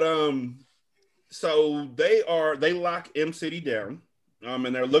 But so they lock M City down, and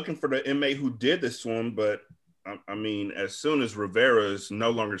they're looking for the inmate who did this to him, but. I mean, as soon as Rivera is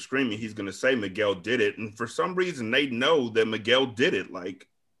no longer screaming, he's going to say Miguel did it. And for some reason, they know that Miguel did it. Like,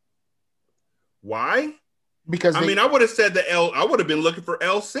 why? Because I would have said I would have been looking for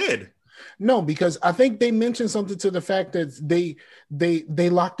El Cid. No, because I think they mentioned something to the fact that they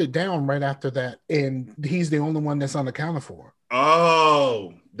locked it down right after that, and he's the only one that's unaccounted for.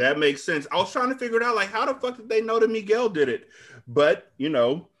 Oh, that makes sense. I was trying to figure it out, like, how the fuck did they know that Miguel did it? But,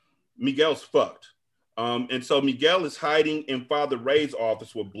 Miguel's fucked. And so Miguel is hiding in Father Ray's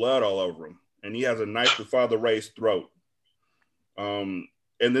office with blood all over him. And he has a knife to Father Ray's throat. And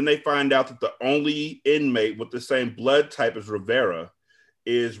then they find out that the only inmate with the same blood type as Rivera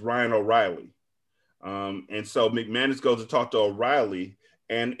is Ryan O'Reilly. And so McManus goes to talk to O'Reilly.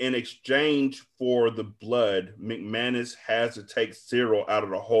 And in exchange for the blood, McManus has to take Cyril out of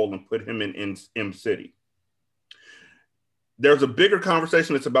the hole and put him in M City. There's a bigger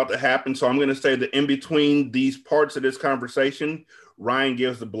conversation that's about to happen. So I'm going to say that in between these parts of this conversation, Ryan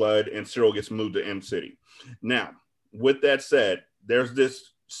gives the blood and Cyril gets moved to M City. Now, with that said, there's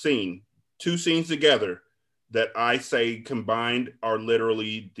this scene, two scenes together that I say combined are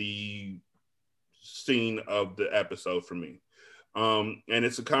literally the scene of the episode for me. And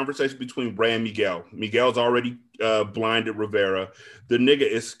it's a conversation between Ray and Miguel. Miguel's already blinded Rivera. The nigga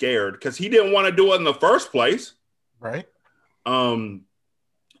is scared because he didn't want to do it in the first place. Right. And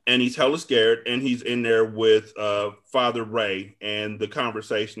he's hella scared, and he's in there with Father Ray, and the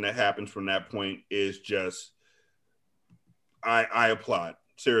conversation that happens from that point is just, I applaud.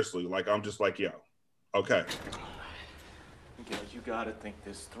 Seriously, like, I'm just like, yo, okay. Miguel, you gotta think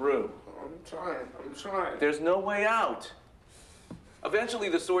this through. I'm trying. There's no way out. Eventually,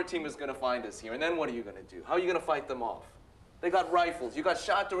 the SWORD team is gonna find us here, and then what are you gonna do? How are you gonna fight them off? They got rifles. You got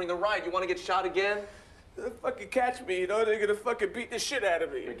shot during the riot. You wanna get shot again? They'll fucking catch me, they're gonna fucking beat the shit out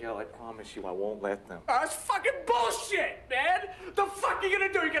of me. Miguel, I promise you I won't let them. Oh, that's fucking bullshit, man! The fuck are you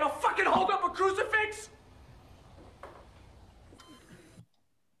gonna do? You gonna fucking hold up a crucifix?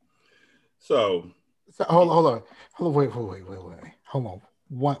 So hold on, wait. Hold on,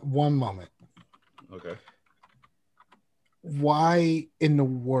 one moment. Okay. Why in the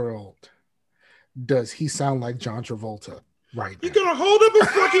world does he sound like John Travolta? Right. You're gonna hold up a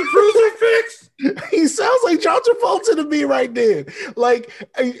fucking crucifix? He sounds like John Travolta to me right then. Like,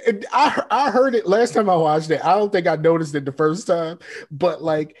 I heard it last time I watched it. I don't think I noticed it the first time, but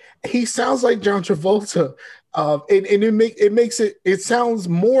like, he sounds like John Travolta. And it sounds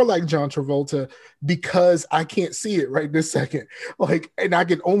more like John Travolta because I can't see it right this second. Like, and I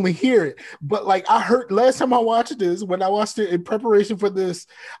can only hear it. But like, I heard last time I watched this, when I watched it in preparation for this,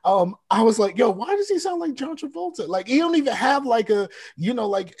 I was like, yo, why does he sound like John Travolta? Like, he don't even have like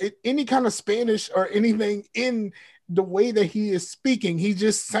any kind of Spanish or anything in the way that he is speaking. He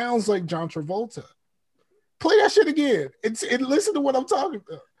just sounds like John Travolta. Play that shit again. Listen to what I'm talking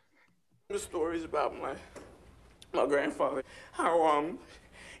about. The stories about my grandfather, how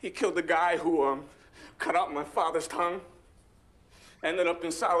he killed the guy who cut out my father's tongue. Ended up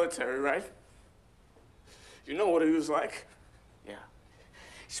in solitary, right? You know what he was like? Yeah.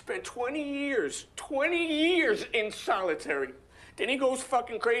 He spent 20 years in solitary. Then he goes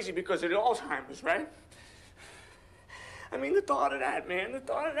fucking crazy because of the Alzheimer's, right? I mean, the thought of that, man, the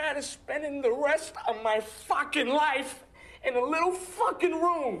thought of that is spending the rest of my fucking life in a little fucking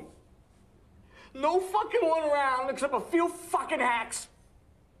room. No fucking one around except a few fucking hacks.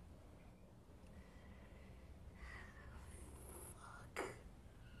 Fuck.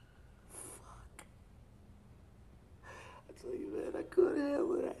 tell you, man, I couldn't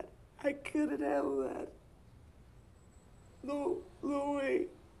handle that. I couldn't handle that. No way.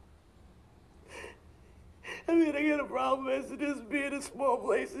 I mean, I got a problem as it is being in small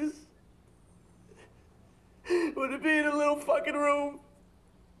places. With it being a little fucking room.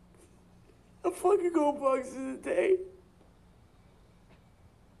 I'm fucking going bugs in a day.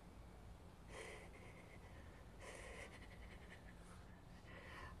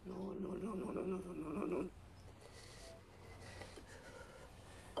 No.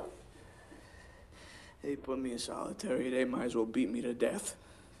 They put me in solitary. They might as well beat me to death.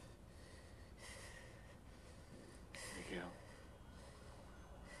 Miguel,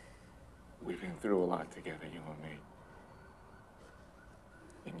 we've been through a lot together, you and me.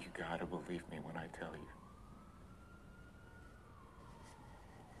 And you gotta believe me when I tell you.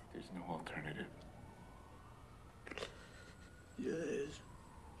 There's no alternative. Yeah, there is.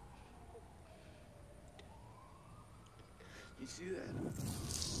 You see that?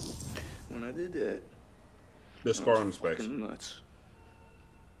 When I did that, The scar on his face. fucking nuts.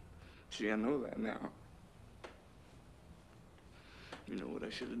 See, I know that now. You know what I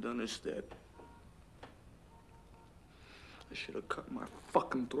should have done instead? I should have cut my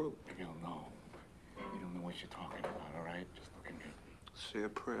fucking throat. Miguel, no. You don't know what you're talking about, all right? Just look at me. Say a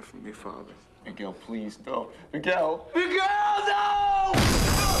prayer for me, Father. Miguel, please, no. Miguel! Miguel, no!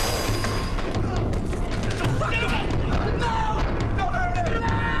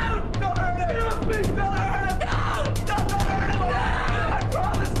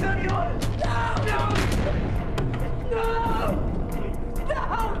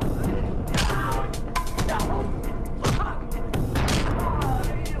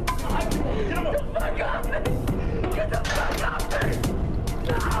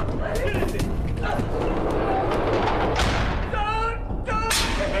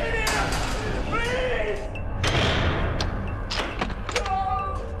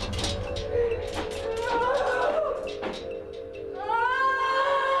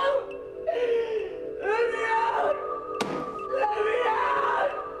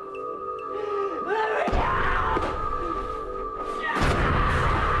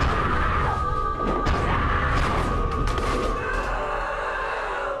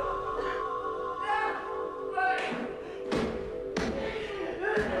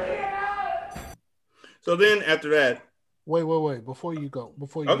 So then after that, wait. Before you go,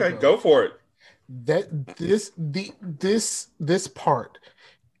 go for it. This part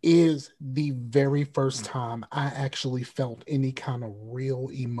is the very first time I actually felt any kind of real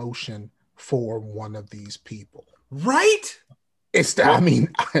emotion for one of these people. Right? It's the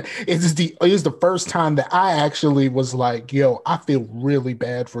first time that I actually was like, yo, I feel really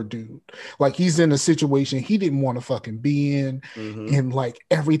bad for dude. Like he's in a situation he didn't want to fucking be in, and like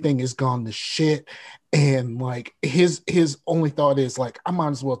everything is gone to shit. And like his only thought is like, I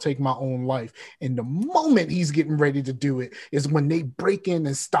might as well take my own life. And the moment he's getting ready to do it is when they break in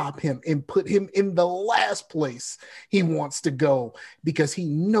and stop him and put him in the last place he wants to go because he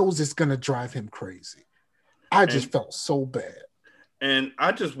knows it's gonna drive him crazy. I just felt so bad. And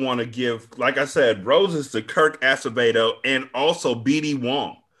I just want to give, like I said, roses to Kirk Acevedo and also B.D.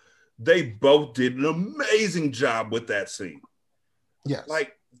 Wong. They both did an amazing job with that scene. Yes.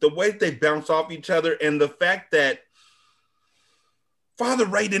 Like the way they bounce off each other and the fact that Father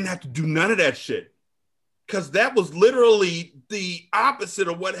Ray didn't have to do none of that shit. Because that was literally the opposite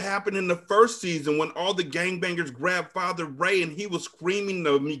of what happened in the first season when all the gangbangers grabbed Father Ray and he was screaming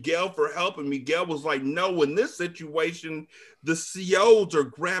to Miguel for help. And Miguel was like, no, in this situation, the COs are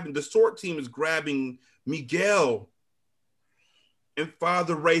grabbing, the SWAT team is grabbing Miguel. And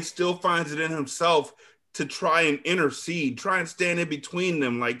Father Ray still finds it in himself to try and intercede, try and stand in between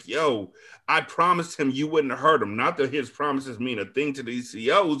them. Like, yo, I promised him you wouldn't hurt him. Not that his promises mean a thing to these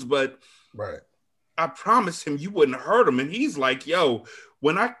COs, but right. I promised him you wouldn't hurt him. And he's like, yo,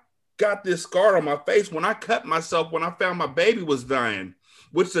 when I got this scar on my face, when I cut myself, when I found my baby was dying,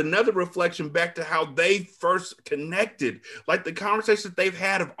 which is another reflection back to how they first connected. Like the conversations they've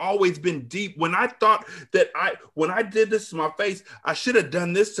had have always been deep. When I thought that when I did this to my face, I should have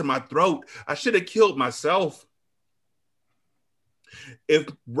done this to my throat. I should have killed myself. If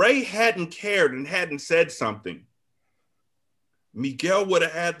Ray hadn't cared and hadn't said something, Miguel would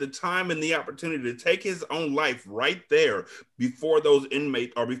have had the time and the opportunity to take his own life right there before those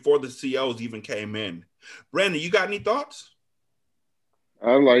inmates or before the COs even came in. Brandon, you got any thoughts?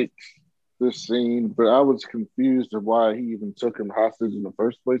 I liked this scene, but I was confused of why he even took him hostage in the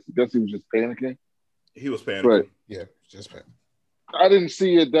first place. I guess he was just panicking. He was panicking. But yeah, just panicking. I didn't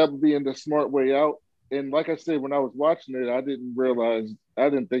see it that being the smart way out. And like I said, when I was watching it, I didn't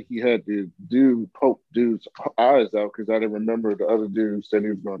think he had to poke dude's eyes out because I didn't remember the other dude said he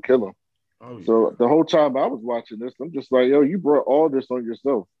was going to kill him. Oh, yeah. So the whole time I was watching this, I'm just like, yo, you brought all this on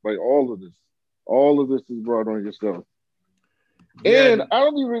yourself. Like all of this is brought on yourself. Yeah. And I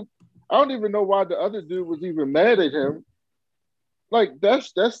don't even know why the other dude was even mad at him. Like that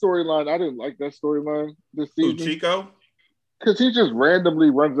storyline, I didn't like that storyline this season. Who, Chico? Because he just randomly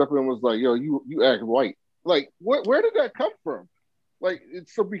runs up and was like, yo, you act white. Like, where did that come from? Like,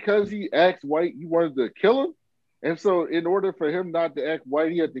 so because he acts white, you wanted to kill him? And so in order for him not to act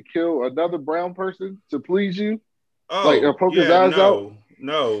white, he had to kill another brown person to please you? Oh, like, poke his eyes out?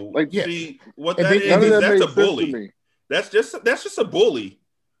 No. Like, see, what and that then, is that that's made a sense bully. to me. That's just a bully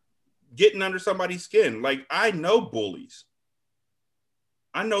getting under somebody's skin. Like, I know bullies.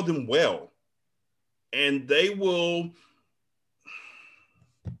 I know them well. And they will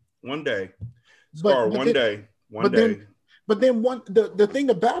one day. Scar, one day. But then the thing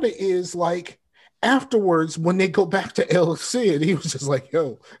about it is, like, afterwards, when they go back to El Cid, he was just like,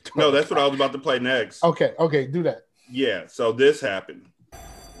 yo. No, that's what I was about to play next. Okay, do that. Yeah, so this happened.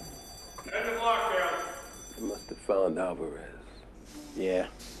 End of lockdown. You must have found Alvarez. Yeah.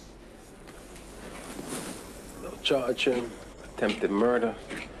 They'll charge him. Attempted murder.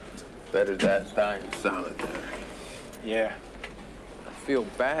 Better that die in solitary. Yeah. I feel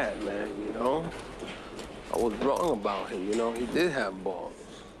bad, man, you know? I was wrong about him, you know? He did have balls.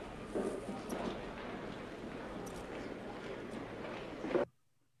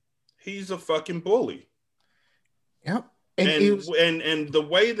 He's a fucking bully. Yep. And the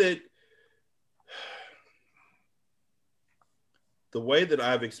way that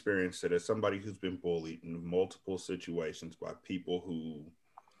I've experienced it as somebody who's been bullied in multiple situations by people who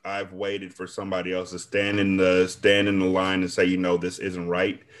I've waited for somebody else to stand in the line and say, you know, this isn't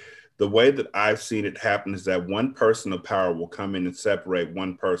right. The way that I've seen it happen is that one person of power will come in and separate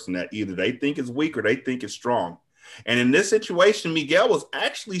one person that either they think is weak or they think is strong. And in this situation, Miguel was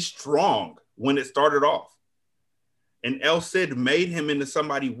actually strong when it started off. And El Cid made him into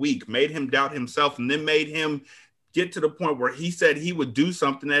somebody weak, made him doubt himself, and then made him get to the point where he said he would do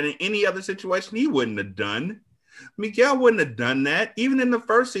something that in any other situation he wouldn't have done. Miguel wouldn't have done that. Even in the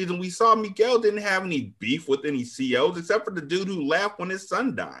first season, we saw Miguel didn't have any beef with any COs except for the dude who laughed when his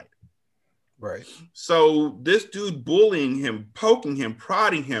son died. Right. So this dude bullying him, poking him,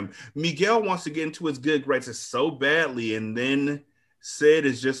 prodding him, Miguel wants to get into his good graces so badly, and then Sid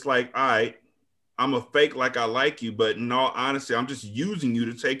is just like, all right, I'm a fake like I like you, but in all honesty, I'm just using you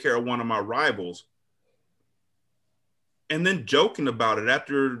to take care of one of my rivals. And then joking about it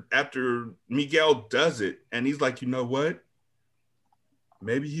after Miguel does it. And he's like, you know what?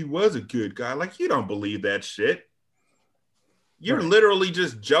 Maybe he was a good guy. Like, you don't believe that shit. You're literally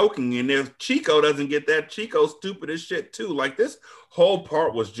just joking. And if Chico doesn't get that, Chico's stupid as shit too. Like, this whole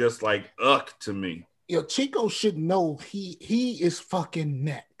part was just like, ugh to me. Yo, Chico should know he is fucking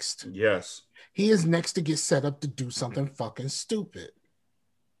next. Yes. He is next to get set up to do something fucking stupid.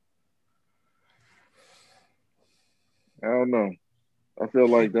 I don't know. I feel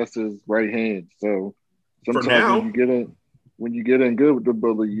like that's his right hand. So sometimes when you get in good with the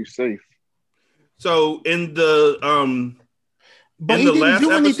bully, you're safe. So in the But in he the last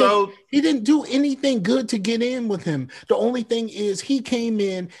episode, he didn't do anything good to get in with him. The only thing is he came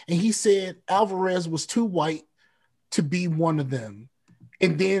in and he said Alvarez was too white to be one of them.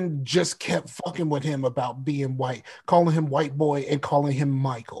 And then just kept fucking with him about being white, calling him white boy and calling him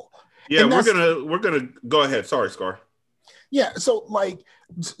Michael. Yeah, we're gonna go ahead. Sorry, Scar. Yeah,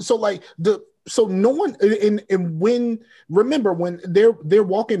 so no one and when remember when they're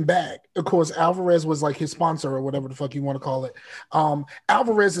walking back, of course Alvarez was like his sponsor or whatever the fuck you want to call it.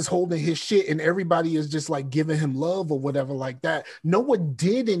 Alvarez is holding his shit and everybody is just like giving him love or whatever like that. No one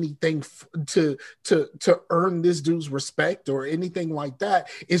did anything to earn this dude's respect or anything like that.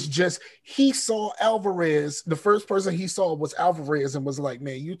 It's just he saw Alvarez, the first person he saw was Alvarez and was like,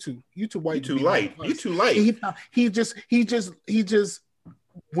 man, you too white, you too light, you too light. He just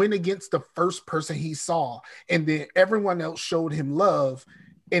went against the first person he saw, and then everyone else showed him love,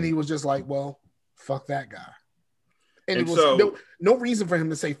 and he was just like, well, fuck that guy. And it was so, no reason for him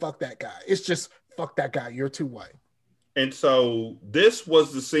to say fuck that guy. It's just fuck that guy, you're too white. And so this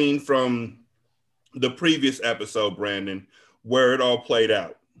was the scene from the previous episode, Brandon, where it all played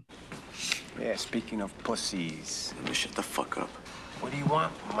out. Yeah, speaking of pussies. Let me shut the fuck up. What do you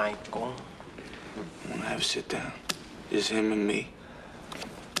want, Michael? I want to have a sit down. Just him and me.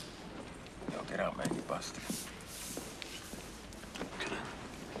 Yo, get out, man. You busted. Can I?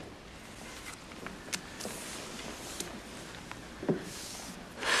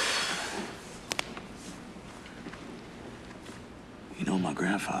 You know, my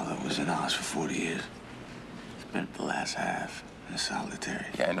grandfather was in Oz for 40 years. Spent the last half in solitary.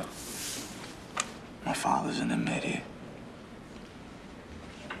 Yeah, I know. My father's in the med here.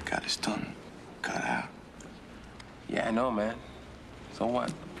 Got his tongue cut out. Yeah, I know, man. So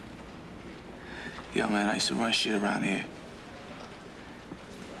what? Yo, man, I used to run shit around here.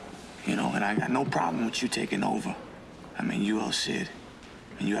 You know, and I got no problem with you taking over. I mean, you El Cid,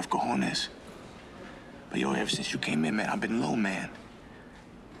 and you have cojones. But yo, ever since you came in, man, I've been low, man.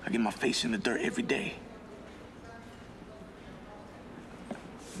 I get my face in the dirt every day.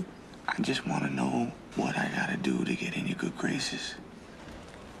 I just want to know what I gotta do to get in your good graces.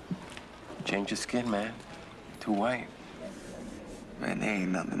 Change your skin, man. Too white. Man, there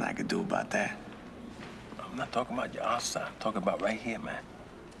ain't nothing I could do about that. I'm not talking about your outside. I'm talking about right here, man.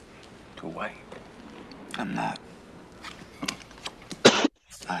 Too white. I'm not. All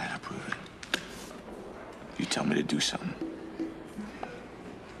right, I prove it. You tell me to do something.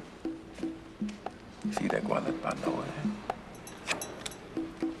 See that Guadalajara?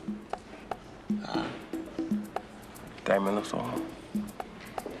 Tráeme los ojos.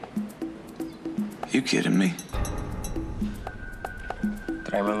 You kidding me?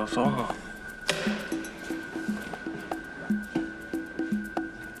 Tráeme los ojos.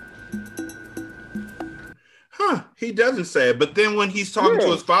 Huh? He doesn't say it, but then when he's talking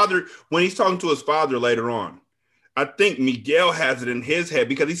to his father, later on, I think Miguel has it in his head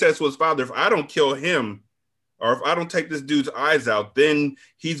because he says to his father, "If I don't kill him, or if I don't take this dude's eyes out, then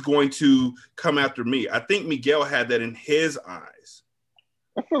he's going to come after me." I think Miguel had that in his eyes.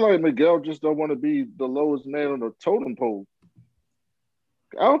 I feel like Miguel just don't want to be the lowest man on the totem pole.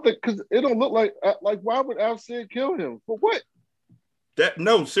 I don't think, because it don't look like why would Al Cid kill him? For what?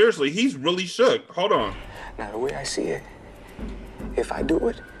 No, seriously, he's really shook. Hold on. Now, the way I see it, if I do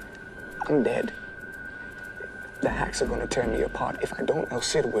it, I'm dead. The hacks are going to tear me apart. If I don't, El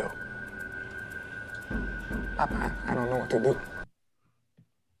Cid will. I don't know what to do.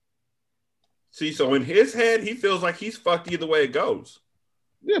 See, so in his head, he feels like he's fucked either way it goes.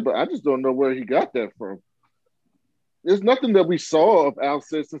 Yeah, but I just don't know where he got that from. There's nothing that we saw of Al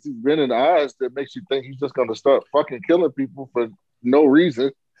Cid since he's been in the eyes that makes you think he's just going to start fucking killing people for no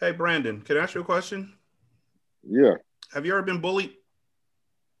reason. Hey, Brandon, can I ask you a question? Yeah. Have you ever been bullied?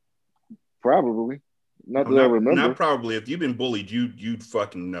 Probably. Not that I remember. Not probably. If you've been bullied, you'd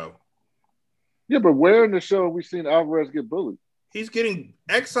fucking know. Yeah, but where in the show have we seen Alvarez get bullied? He's getting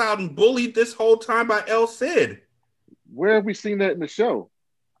exiled and bullied this whole time by El Cid. Where have we seen that in the show?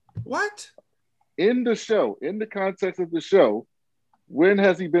 What? In the show, in the context of the show, when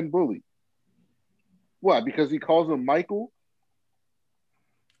has he been bullied? Why? Because he calls him Michael?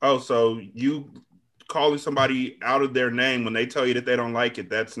 Oh, so you calling somebody out of their name when they tell you that they don't like it,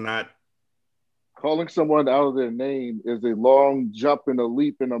 that's not... Calling someone out of their name is a long jump and a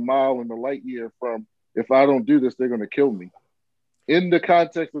leap and a mile and a light year from, if I don't do this, they're going to kill me. In the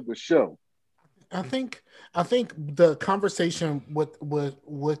context of the show. I think the conversation with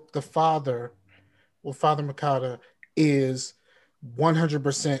the father, with Father Mikada, is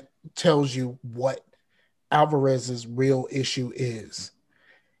 100% tells you what Alvarez's real issue is.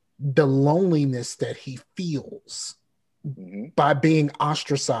 The loneliness that he feels by being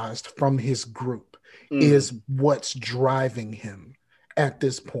ostracized from his group is what's driving him at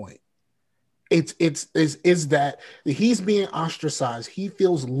this point. It's that he's being ostracized. He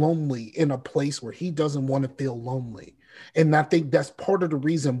feels lonely in a place where he doesn't want to feel lonely. And I think that's part of the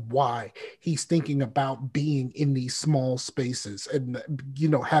reason why he's thinking about being in these small spaces and, you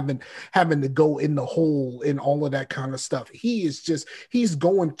know, having to go in the hole and all of that kind of stuff. He's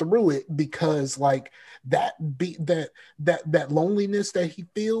going through it because like that loneliness that he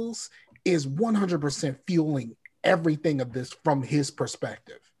feels is 100% fueling everything of this from his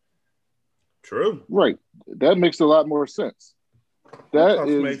perspective. True. Right. That makes a lot more sense. That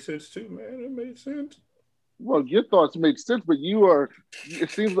makes sense too, man. It made sense. Well, your thoughts make sense, but it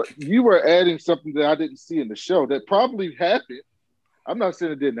seems like you were adding something that I didn't see in the show that probably happened. I'm not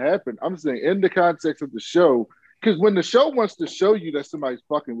saying it didn't happen. I'm saying in the context of the show, because when the show wants to show you that somebody's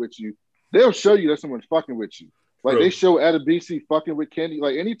fucking with you, they'll show you that someone's fucking with you. Like they show Adebisi fucking with Kenny.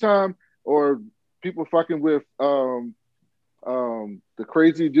 Like anytime, or people fucking with the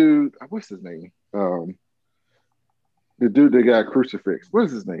crazy dude, what's his name? The dude that got crucifixed. What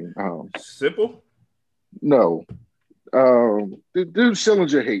is his name? Sipple? No. The dude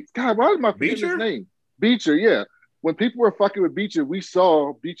Schillinger hates. God, why am I forgetting his name? Beecher, yeah. When people were fucking with Beecher, we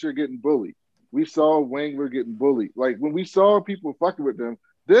saw Beecher getting bullied. We saw Wangler getting bullied. Like when we saw people fucking with them,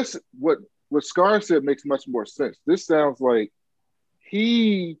 this what Scar said makes much more sense. This sounds like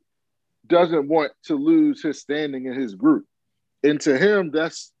he doesn't want to lose his standing in his group. And to him,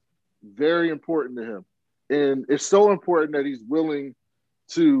 that's very important to him. And it's so important that he's willing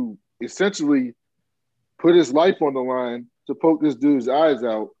to essentially put his life on the line to poke this dude's eyes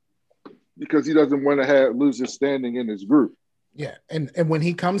out because he doesn't want to lose his standing in his group. Yeah, and when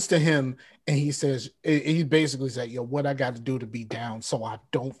he comes to him and he says, he basically said, "Yo, what I got to do to be down so I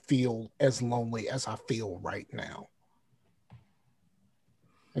don't feel as lonely as I feel right now."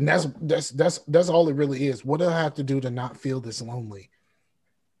 And that's all it really is. What do I have to do to not feel this lonely?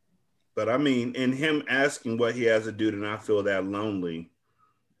 But I mean, in him asking what he has to do to not feel that lonely,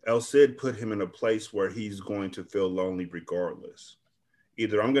 El Cid put him in a place where he's going to feel lonely regardless.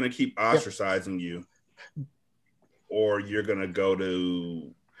 Either I'm going to keep ostracizing you, or you're going to go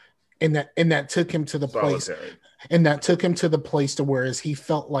to and that took him to the solitary. place, and that took him to the place to whereas he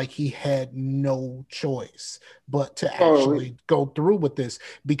felt like he had no choice but to actually go through with this,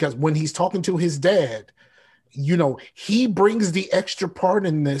 because when he's talking to his dad, you know, he brings the extra part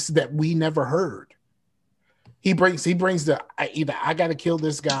in this that we never heard. He brings the either I got to kill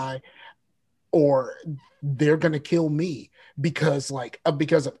this guy or they're going to kill me because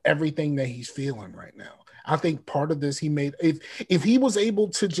of everything that he's feeling right now. I think part of this he made, if he was able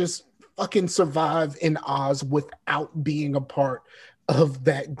to just fucking survive in Oz without being a part of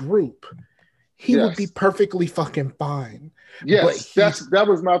that group, he would be perfectly fucking fine. Yes, that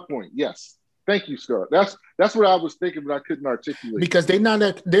was my point. Yes. Thank you, Scott. That's what I was thinking, but I couldn't articulate. Because they're not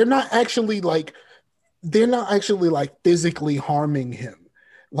actually physically harming him.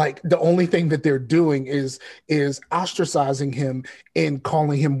 Like the only thing that they're doing is ostracizing him and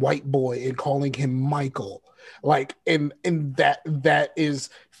calling him white boy and calling him Michael. Like and that is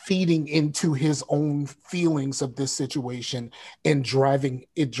feeding into his own feelings of this situation and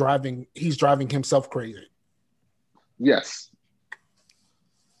he's driving himself crazy. Yes.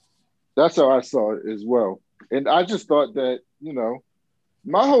 That's how I saw it as well. And I just thought that, you know,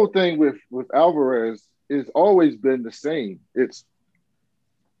 my whole thing with Alvarez has always been the same. It's,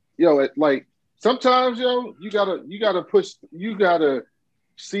 like sometimes, you gotta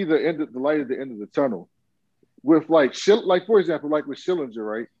see the light at the end of the tunnel. With for example, like with Schillinger,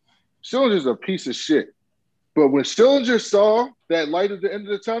 right? Schillinger's a piece of shit. But when Schillinger saw that light at the end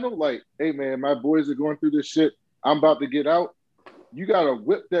of the tunnel, like, hey man, my boys are going through this shit. I'm about to get out. You gotta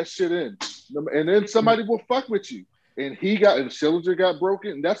whip that shit in. And then somebody will fuck with you. And Schillinger got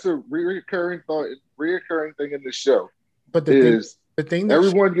broken. And that's a reoccurring thing in the show. But the thing that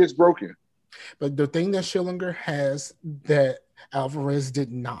everyone gets broken. But the thing that Schillinger has that Alvarez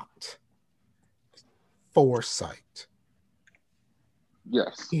did not, foresight.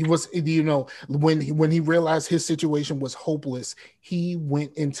 Yes. He was, when he realized his situation was hopeless, he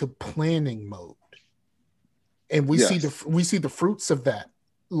went into planning mode. And we see the fruits of that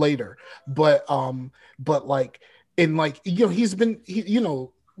later. But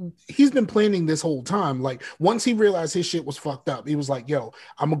he's been planning this whole time. Like once he realized his shit was fucked up, he was like, yo,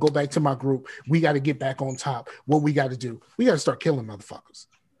 I'm gonna go back to my group. We got to get back on top. What we got to do? We got to start killing motherfuckers.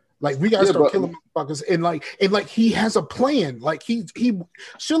 Like we got to start killing motherfuckers. And like he has a plan. Like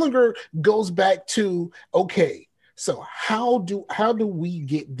Schillinger goes back to, okay, so how do we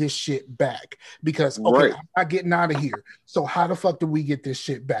get this shit back? Because I'm not getting out of here. So how the fuck do we get this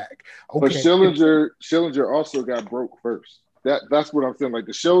shit back? Okay. But Schillinger also got broke first. That's what I'm saying. Like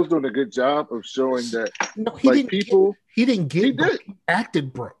the show's doing a good job of showing that. No, he didn't get broke. He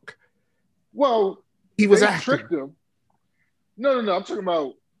acted broke. Well, he was acting. Tricked him. No. I'm talking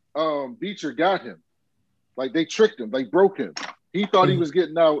about Beecher got him. Like they tricked him. They broke him. He thought he was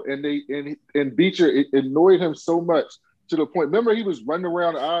getting out, and Beecher annoyed him so much to the point. Remember, he was running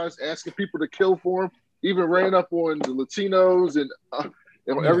around Oz asking people to kill for him. Even ran up on the Latinos and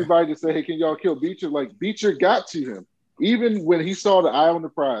everybody to say, "Hey, can y'all kill Beecher?" Like Beecher got to him. Even when he saw the eye on the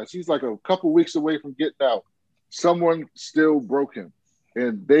prize, he's like a couple weeks away from getting out. Someone still broke him.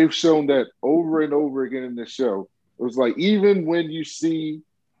 And they've shown that over and over again in this show. It was like, even when you see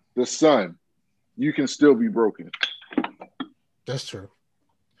the sun, you can still be broken. That's true.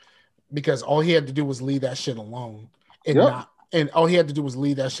 Because all he had to do was leave that shit alone. And all he had to do was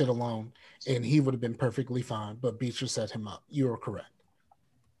leave that shit alone. And he would have been perfectly fine. But Beecher set him up. You are correct.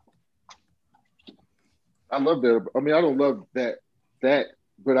 I love that. I mean, I don't love that,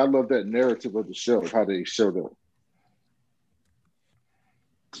 but I love that narrative of the show, how they showed it.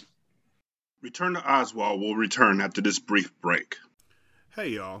 Return to Oswald will return after this brief break.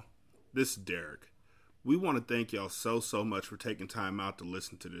 Hey, y'all. This is Derek. We want to thank y'all so much for taking time out to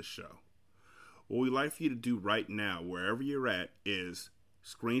listen to this show. What we'd like for you to do right now, wherever you're at, is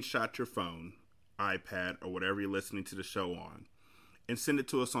screenshot your phone, iPad, or whatever you're listening to the show on, and send it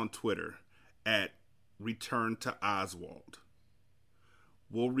to us on Twitter at Return to Oswald.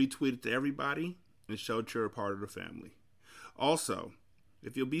 We'll retweet it to everybody and show that you're a part of the family. Also,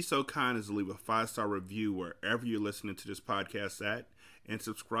 if you'll be so kind as to leave a 5-star review wherever you're listening to this podcast at, and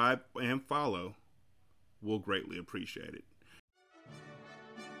subscribe and follow, we'll greatly appreciate it.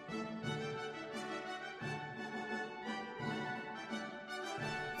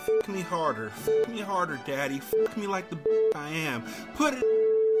 Fuck me harder, daddy. Fuck me like the I am. Put it,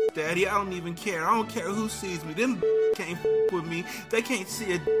 daddy. I don't even care. I don't care who sees me. Them can't with me. They can't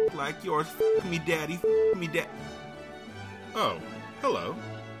see a like yours. Fuck me, daddy. Fuck me, dad. Oh, hello.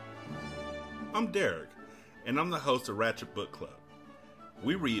 I'm Derek, and I'm the host of Ratchet Book Club.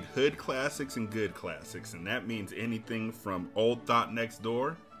 We read hood classics and good classics, and that means anything from Old Thought Next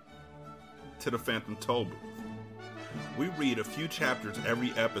Door to the Phantom Toll Booth. We read a few chapters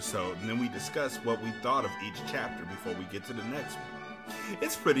every episode, and then we discuss what we thought of each chapter before we get to the next one.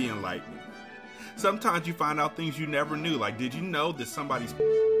 It's pretty enlightening. Sometimes you find out things you never knew, like did you know that somebody's...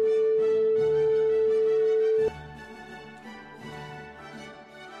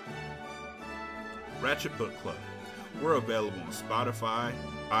 Ratchet Book Club. We're available on Spotify,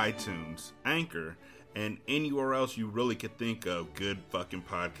 iTunes, Anchor, and anywhere else you really could think of good fucking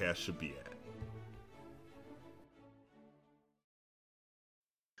podcasts should be at.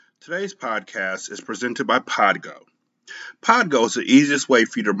 Today's podcast is presented by Podgo. Podgo is the easiest way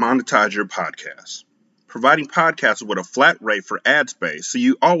for you to monetize your podcast, providing podcasters with a flat rate for ad space so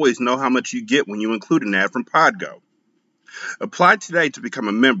you always know how much you get when you include an ad from Podgo. Apply today to become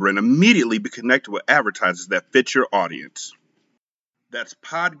a member and immediately be connected with advertisers that fit your audience. That's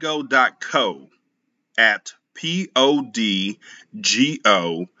podgo.co at podgo.co.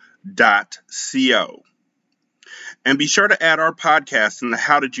 And be sure to add our podcast in the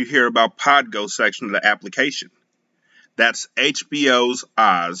How Did You Hear About Podgo section of the application. That's HBO's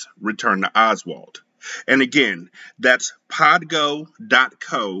Oz, Return to Oswald. And again, that's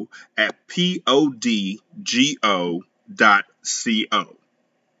podgo.co at podgo.co.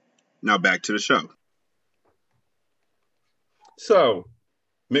 Now back to the show. So,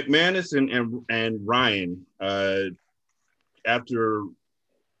 McManus and Ryan, after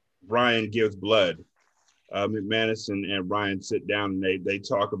Ryan gives blood, McManus and Ryan sit down and they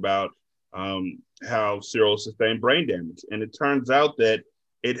talk about how Cyril sustained brain damage. And it turns out that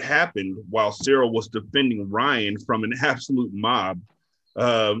it happened while Cyril was defending Ryan from an absolute mob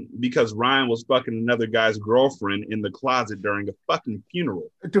because Ryan was fucking another guy's girlfriend in the closet during a fucking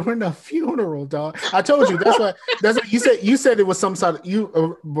funeral. During a funeral, dog. I told you that's what you said. You said it was some sort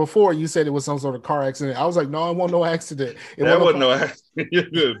of before you said it was some sort of car accident. I was like, no, it wasn't no accident. That wasn't no accident.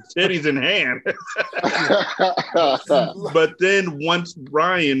 Titties in hand. But then once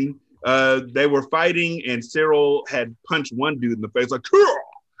Ryan, they were fighting and Cyril had punched one dude in the face like,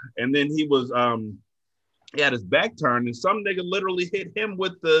 and then he was he had his back turned and some nigga literally hit him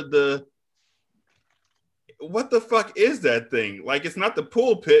with the what the fuck is that thing? Like, it's not the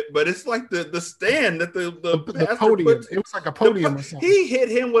pulpit, but it's like the stand that the podium. It was like a podium or something. He hit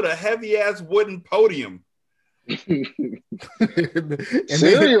him with a heavy ass wooden podium. Cyril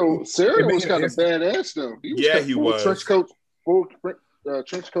was kind of badass though. He was trench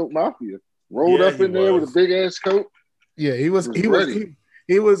coat mafia. Rolled up in there with a big ass coat. Yeah, he was ready.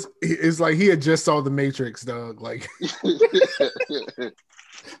 It's like he had just saw the Matrix, dog. Like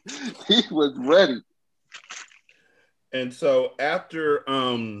he was ready. And so after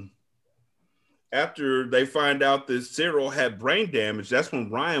they find out that Cyril had brain damage, that's when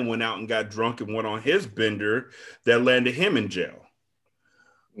Ryan went out and got drunk and went on his bender that landed him in jail.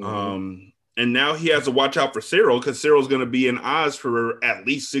 Mm-hmm. And now he has to watch out for Cyril because Cyril's going to be in Oz for at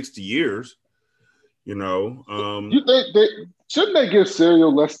least 60 years. You know, you think shouldn't they give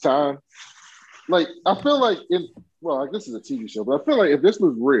Cyril less time? Like, I feel like this is a TV show, but I feel like if this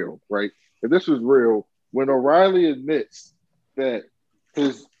was real, right? If this was real, when O'Reilly admits that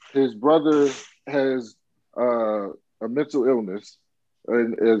his brother has a mental illness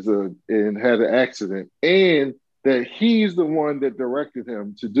and had an accident, and that he's the one that directed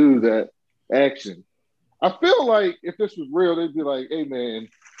him to do that action, I feel like if this was real, they'd be like, "Hey, man,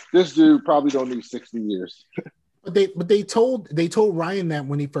 this dude probably don't need 60 years." But they told Ryan that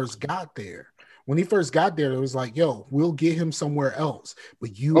when he first got there. When he first got there, it was like, "Yo, we'll get him somewhere else."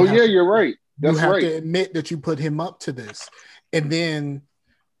 But you're right. That's you have to admit that you put him up to this. And then,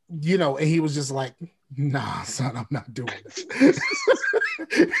 and he was just like, "Nah, son, I'm not doing this."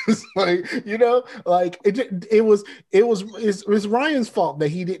 It's like, it was Ryan's fault that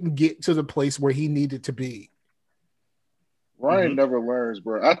he didn't get to the place where he needed to be. Ryan never learns,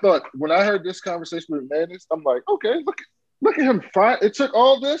 bro. I thought when I heard this conversation with Madness, I'm like, okay, look at him. It took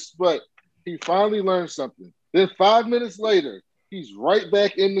all this, but he finally learned something. Then 5 minutes later, he's right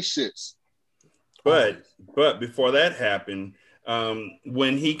back in the shits. But before that happened,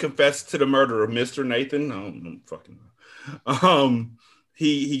 when he confessed to the murder of Mr. Nathan, I don't fucking know.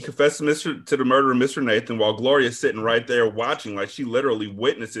 He confessed to the murder of Mr. Nathan while Gloria's sitting right there watching, like she literally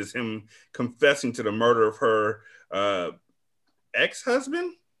witnesses him confessing to the murder of her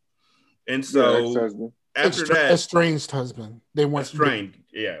ex-husband. And so ex-husband. After that, estranged husband. They want estranged,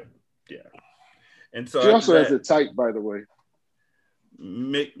 yeah. And so she also has a type, by the way.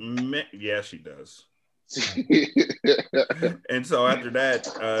 Yeah, she does. And so after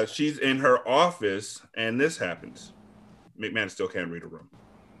that, she's in her office, and this happens. McManus still can't read a room.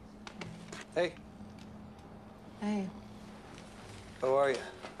 Hey. Hey. How are you?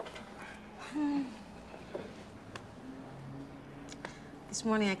 This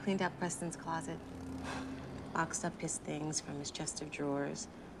morning I cleaned out Preston's closet. Boxed up his things from his chest of drawers.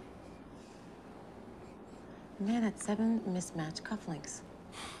 Man had 7 mismatched cufflinks.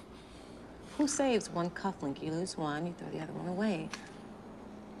 Who saves one cufflink? You lose one, you throw the other one away.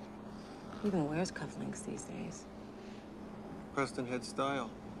 Who even wears cufflinks these days? Preston had style.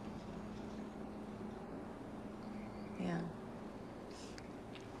 Yeah.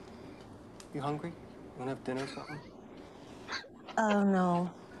 You hungry? You wanna have dinner or something? Oh, no.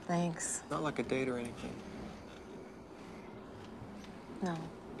 Thanks. Not like a date or anything. No.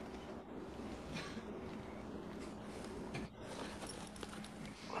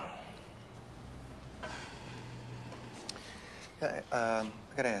 I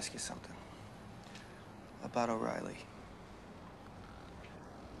gotta ask you something. About O'Reilly.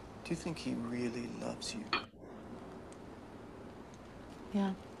 Do you think he really loves you?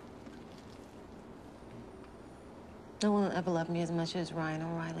 Yeah. No one will ever love me as much as Ryan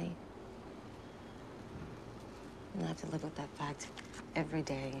O'Reilly. And I have to live with that fact every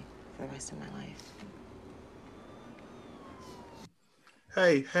day for the rest of my life.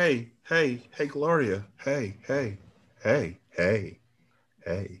 Hey, Gloria. Hey.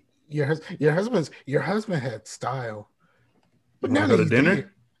 Your husband had style. But You now want to that go to he's dinner? dead.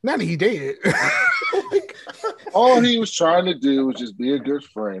 Now that he dead. All he was trying to do was just be a good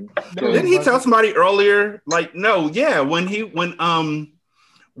friend. Didn't he tell somebody earlier? Like, no, yeah, when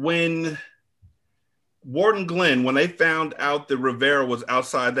Warden Glenn, when they found out that Rivera was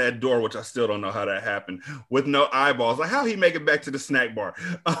outside that door, which I still don't know how that happened, with no eyeballs, like how he make it back to the snack bar.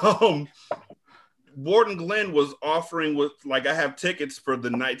 Warden Glenn was offering with like, I have tickets for the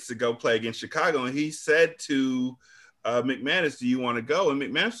Knights to go play against Chicago, and he said to McManus, "Do you want to go?" And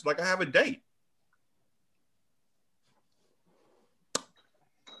McManus was like, "I have a date."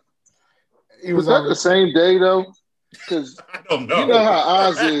 Was that the same day though? Because I don't know. You know how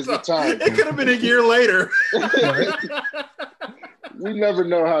Oz is with time. It could have been a year later. We never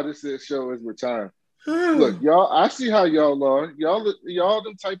know how this show is with time. Look, y'all, I see how y'all are. Y'all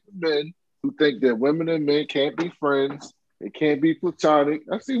them type of men who think that women and men can't be friends. They can't be platonic.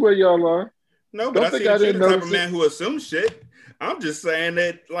 I see where y'all are. No, but I see that you're the type of man who assumes shit. I'm just saying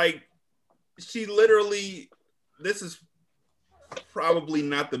that, like, she literally, this is probably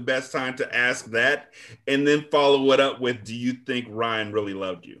not the best time to ask that and then follow it up with, do you think Ryan really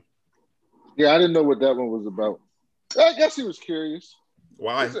loved you? Yeah, I didn't know what that one was about. I guess he was curious.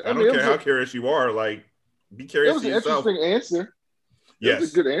 Why? I don't care how curious you are. Like, be curious. It was an interesting answer. Yes. It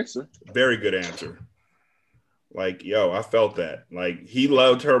was a good answer. Very good answer. Like, yo, I felt that. Like, he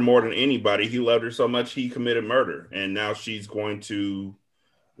loved her more than anybody. He loved her so much he committed murder. And now she's going to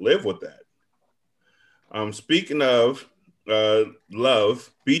live with that. Speaking of love,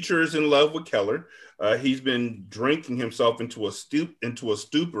 Beecher is in love with Keller. He's been drinking himself into a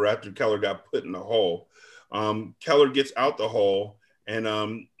stupor after Keller got put in the hole. Keller gets out the hole,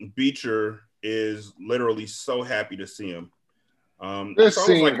 and Beecher is literally so happy to see him. This it's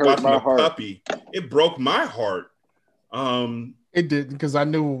scene like hurt watching my a heart. puppy. It broke my heart. It didn't, because I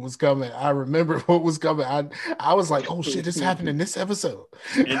knew what was coming. I remember what was coming. I was like, oh shit, this happened in this episode.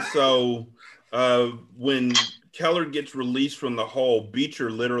 And so when Keller gets released from the hole, Beecher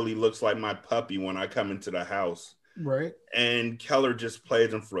literally looks like my puppy when I come into the house. Right. And Keller just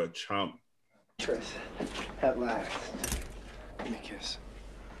plays him for a chump. Tris, at last. Give me a kiss.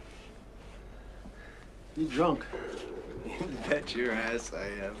 You drunk? You bet your ass I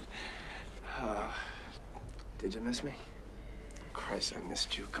am. Did you miss me? Christ, I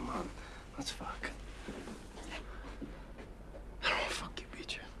missed you. Come on, let's fuck. I don't want to fuck you,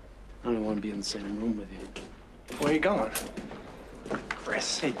 Beecher. I don't want to be in the same room with you. Where are you going?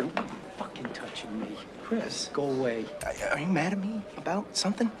 Chris. Hey, don't be fucking touching me. Chris, go away. Are you mad at me about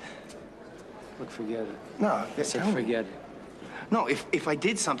something? Look, forget it. No, I said forget it. No, if I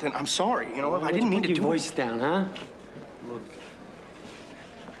did something, I'm sorry. You know, I didn't mean to do it. Put your voice down, huh? Look.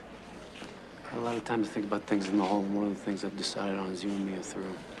 A lot of time to think about things in the hole, and one of the things I've decided on is you and me are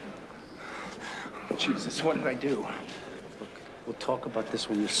through. Jesus, what did I do? Look, we'll talk about this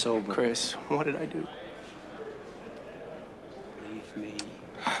when you're sober. Chris, what did I do? Leave me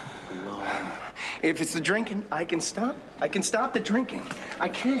alone. If it's the drinking, I can stop. I can stop the drinking. I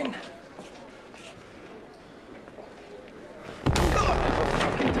can.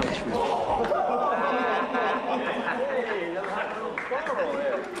 Fucking touch me.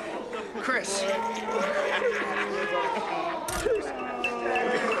 Chris.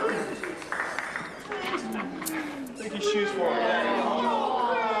 Take your shoes for me.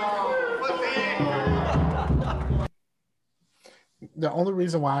 The only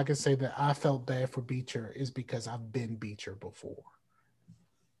reason why I can say that I felt bad for Beecher is because I've been Beecher before.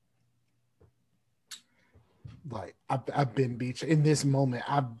 Like I've been Beecher in this moment.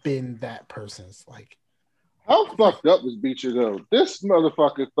 I've been that person's like. How fucked up was Beecher though? This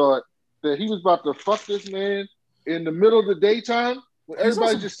motherfucker thought that he was about to fuck this man in the middle of the daytime when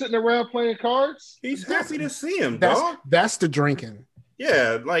everybody's just sitting around playing cards. He's happy to see him, dog. That's the drinking.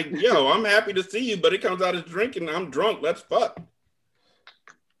 Yeah, like, yo, I'm happy to see you, but it comes out as drinking. I'm drunk. Let's fuck.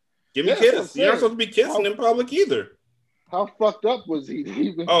 Give me a kiss. You're not supposed to be kissing in public either. How fucked up was he?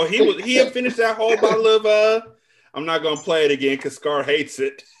 He had finished that whole bottle of I'm not gonna play it again because Scar hates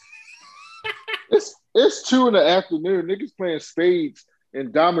it. It's 2 PM. Niggas playing spades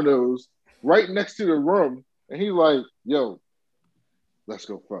and dominoes right next to the room, and he's like, "Yo, let's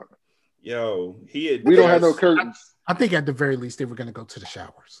go fuck." Yo, we don't have no curtains. I think at the very least they were gonna go to the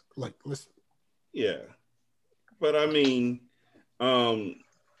showers. Like, listen. Yeah, but I mean,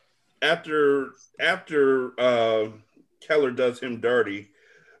 after Keller does him dirty,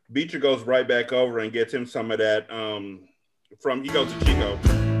 Beecher goes right back over and gets him some of that. He goes to Chico.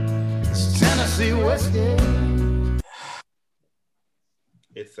 Tennessee whiskey.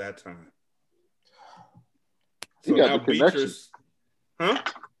 It's that time. He So got now the connections. Huh?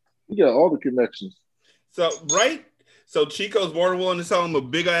 He got all the connections. So Chico's more willing to sell him a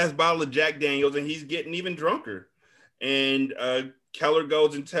big ass bottle of Jack Daniels, and he's getting even drunker. And Keller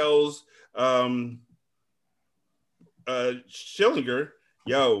goes and tells Schillinger,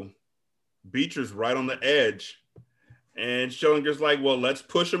 "Yo, Beecher's right on the edge." And Schillinger's like, "Well, let's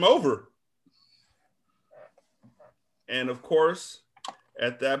push him over." And of course,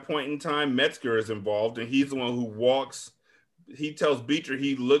 at that point in time, Metzger is involved, and he's the one who walks. He tells Beecher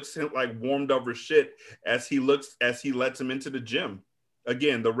he looks like warmed over shit as he lets him into the gym.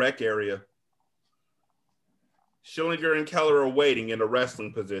 Again, the rec area. Schillinger and Keller are waiting in a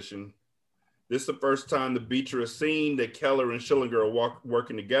wrestling position. This is the first time that Beecher has seen that Keller and Schillinger are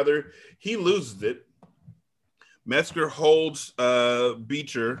working together. He loses it. Metzger holds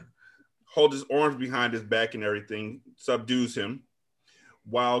Beecher, holds his arms behind his back and everything, subdues him,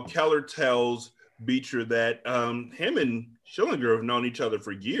 while Keller tells Beecher that him and Schillinger have known each other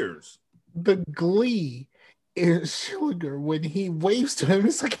for years. The glee in Schillinger when he waves to him,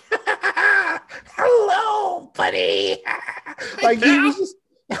 it's like, "Hello, buddy." Like he was just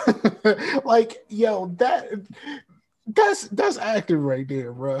like, yo, that's acting right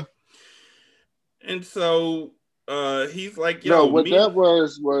there, bro. And so he's like, yo, no, what that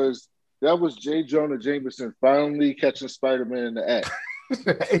was J. Jonah Jameson finally catching Spider-Man in the act.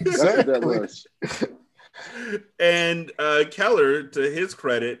 Exactly. That's what that was. And Keller, to his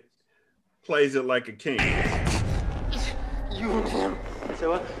credit, plays it like a king. You and him. Say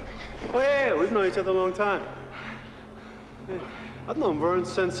what? Oh yeah, we've known each other a long time. Yeah. I've known Vern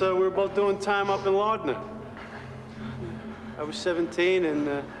since we were both doing time up in Lardner. I was 17 and,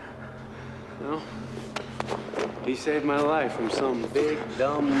 you know, he saved my life from some big,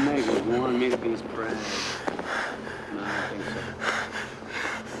 dumb nigga who wanted me to be his bride. No, I don't think so.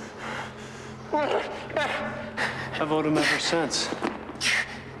 I've owed him ever since.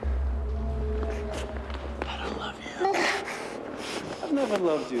 I don't love you. I've never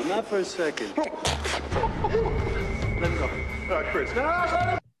loved you, not for a second. Let him go. All right, Chris.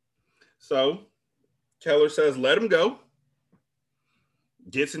 No. So Keller says, "Let him go."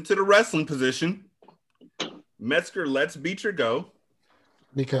 Gets into the wrestling position. Metzger lets Beecher go.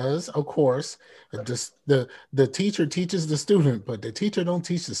 Because, of course, the teacher teaches the student, but the teacher don't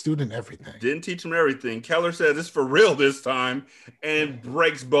teach the student everything. Didn't teach him everything. Keller says it's for real this time and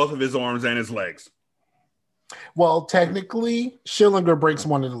breaks both of his arms and his legs. Well, technically, Schillinger breaks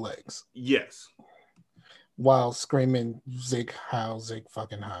one of the legs. Yes. While screaming, "Zig Heil, Zig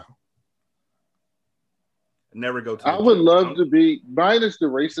fucking Heil." Never go to. I would love to be, minus the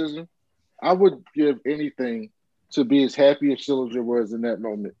racism, I would give anything to be as happy as Schillinger was in that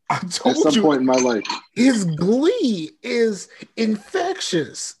moment. I told at some you, point in my life. His glee is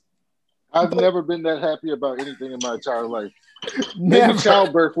infectious. I've never been that happy about anything in my entire life. Never. Maybe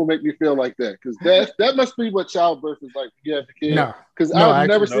childbirth will make me feel like that because that must be what childbirth is like. You have a kid. No, because no, I've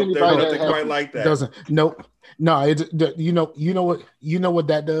never seen anybody there's that nothing quite happy. like that. Doesn't. Nope. No, you know what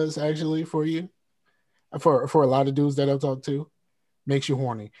that does actually for you, for a lot of dudes that I've talked to, makes you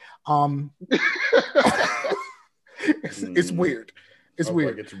horny. It's weird. It's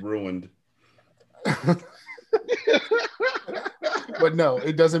weird. Like it's ruined. But no,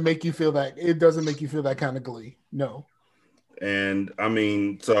 it doesn't make you feel that. It doesn't make you feel that kind of glee. No. And I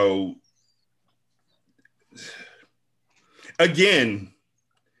mean, so again,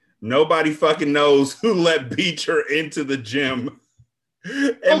 nobody fucking knows who let Beecher into the gym.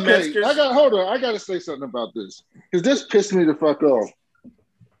 And Okay, Metzger's, hold on. I gotta say something about this because this pissed me the fuck off.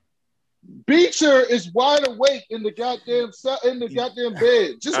 Beecher is wide awake in the goddamn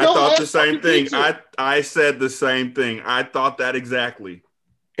bed. Just I go thought the ask same fucking thing. Beecher. I said the same thing. I thought that exactly.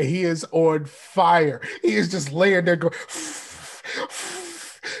 He is on fire. He is just laying there going.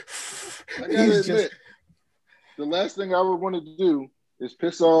 I gotta admit, the last thing I would want to do is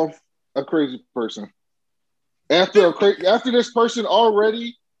piss off a crazy person. After this person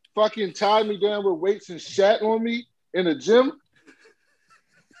already fucking tied me down with weights and shat on me in a gym.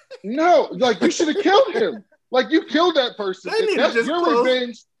 No, like you should have killed him. Like you killed that person. They need That's to just your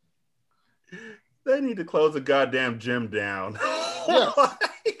revenge. They need to close the goddamn gym down. Yes.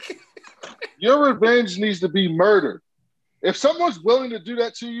 Your revenge needs to be murder. If someone's willing to do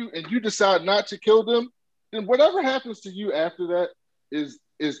that to you and you decide not to kill them, then whatever happens to you after that is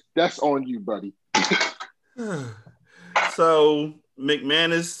that's on you, buddy. So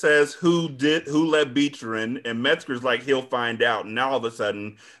McManus says who let Beecher in, and Metzger's like he'll find out. And now all of a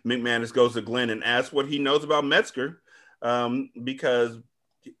sudden, McManus goes to Glenn and asks what he knows about Metzger, because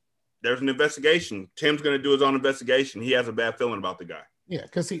there's an investigation. Tim's going to do his own investigation. He has a bad feeling about the guy. Yeah,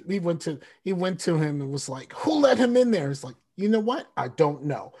 because he went to him and was like, "Who let him in there?" It's like, you know what? I don't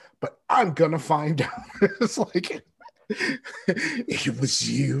know, but I'm gonna find out. It's like it was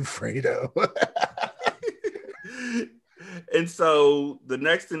you, Fredo. And so the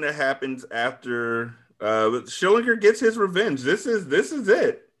next thing that happens after Schillinger gets his revenge, this is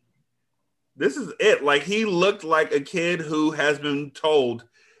it. This is it. Like he looked like a kid who has been told,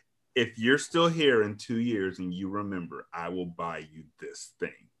 if you're still here in 2 years and you remember, I will buy you this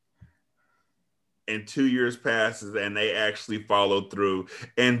thing. And 2 years passes and they actually follow through.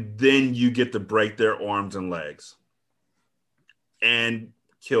 And then you get to break their arms and legs and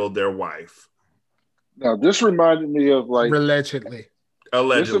kill their wife. Now, this reminded me of like allegedly.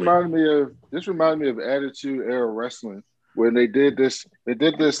 This reminded me of Attitude Era Wrestling, where they did this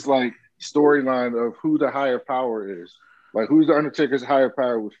like storyline of who the higher power is. Like who's the Undertaker's higher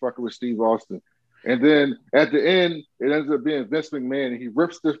power was fucking with Steve Austin. And then at the end, it ends up being Vince McMahon, and he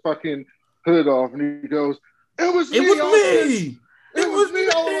rips the fucking hood off and he goes, It was me. It was me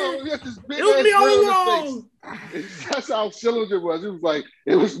all along. He had this big ass grin on his face. That's how Schillinger was. It was like,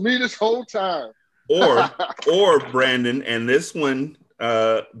 it was me this whole time. Or Brandon, and this one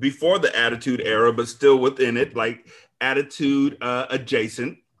before the Attitude Era, but still within it, like Attitude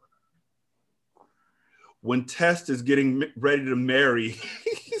adjacent. When Test is getting ready to marry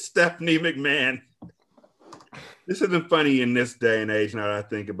Stephanie McMahon. This isn't funny in this day and age now that I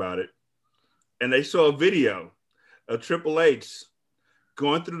think about it. And they show a video of Triple H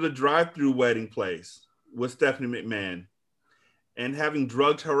going through the drive-through wedding place with Stephanie McMahon and having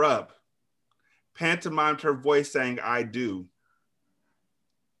drugged her up, pantomimed her voice saying, I do,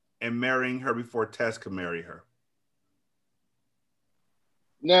 and marrying her before Tess could marry her.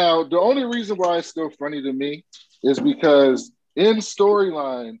 Now, the only reason why it's still funny to me is because in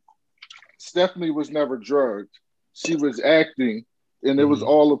storyline, Stephanie was never drugged. She was acting, and it was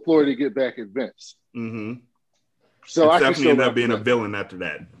all a ploy to get back at Vince. Mm-hmm. So and I Stephanie ended up being a villain after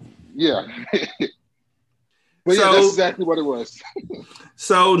that. Yeah. But yeah, that's exactly what it was.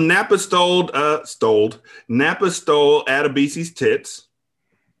 So Nappa stole Adebisi's tits,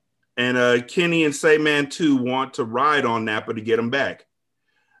 and Kenny and Sayman 2 want to ride on Nappa to get him back.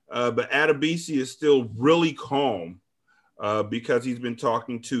 But Adebisi is still really calm because he's been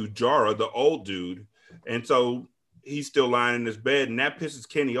talking to Jara, the old dude, and so he's still lying in his bed, and that pisses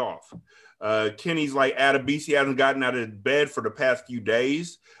Kenny off. Kenny's like, Adebisi hasn't gotten out of bed for the past few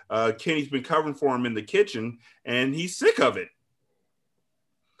days. Kenny's been covering for him in the kitchen, and he's sick of it.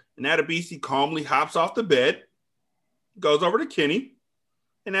 And Adebisi calmly hops off the bed, goes over to Kenny,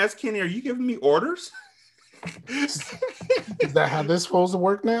 and asks Kenny, are you giving me orders? Is that how this is supposed to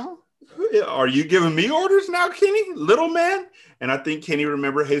work now? Are you giving me orders now, Kenny? Little man? And I think Kenny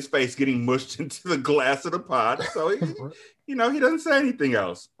remembered his face getting mushed into the glass of the pot. So, he doesn't say anything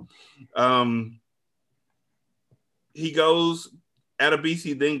else.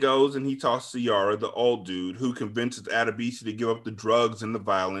 Adebisi then goes and he talks to Yara, the old dude, who convinces Adebisi to give up the drugs and the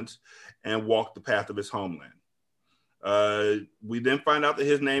violence and walk the path of his homeland. We then find out that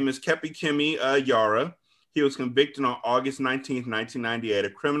his name is Kepikemi Yara. He was convicted on August 19th, 1998,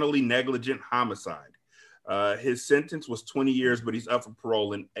 of criminally negligent homicide. His sentence was 20 years, but he's up for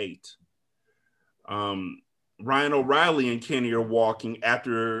parole in 8. Ryan O'Reilly and Kenny are walking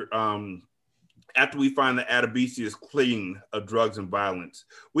after we find that Adebisi is clean of drugs and violence.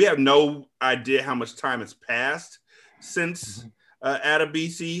 We have no idea how much time has passed since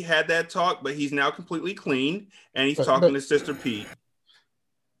Adebisi had that talk, but he's now completely clean, and he's talking to Sister Pete.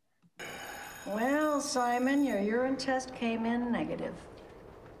 Well, Simon, your urine test came in negative.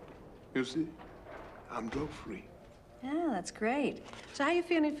 You see, I'm drug-free. Yeah, that's great. So how you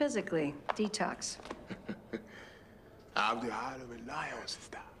feeling physically? Detox. I'm the heart of a lion,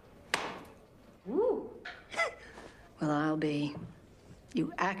 sister. Woo. Well, I'll be.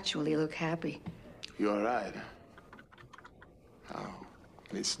 You actually look happy. You're right. Oh,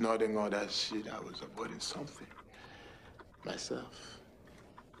 it's nothing all that shit. I was avoiding something. Myself.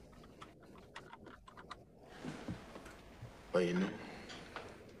 But you know,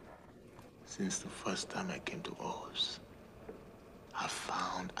 since the first time I came to Oz, I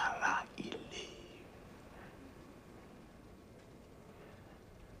found Allah Ile.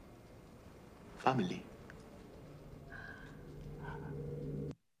 Family.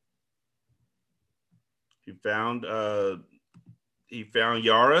 He found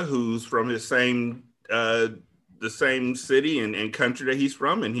Yara, who's from his same the same city and country that he's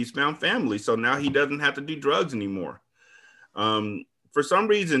from, and he's found family. So now he doesn't have to do drugs anymore. For some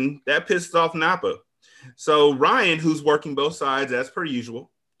reason, that pisses off Napa. So Ryan, who's working both sides as per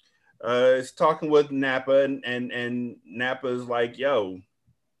usual, is talking with Napa, and Napa's like, yo,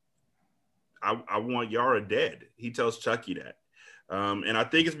 I want Yara dead. He tells Chucky that. And I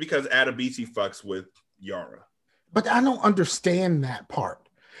think it's because Adebisi fucks with Yara. But I don't understand that part,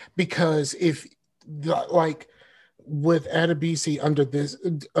 because if like with Adebisi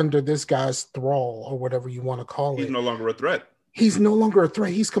under this guy's thrall or whatever you want to call it, he's no longer a threat. He's no longer a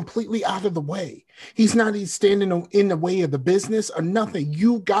threat. He's completely out of the way. He's not even standing in the way of the business or nothing.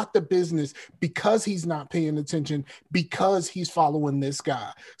 You got the business because he's not paying attention, because he's following this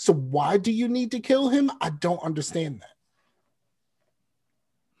guy. So why do you need to kill him? I don't understand that.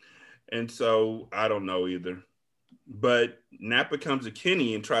 And so I don't know either. But Napa comes to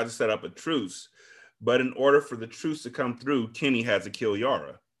Kenny and tries to set up a truce. But in order for the truce to come through, Kenny has to kill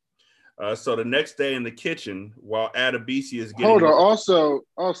Yara. So the next day in the kitchen, while Adebisi is getting... Hold on.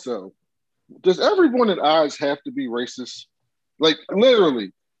 Also, does everyone in Oz have to be racist? Like,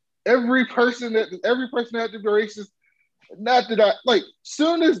 literally, every person had to be racist. Not that I... Like,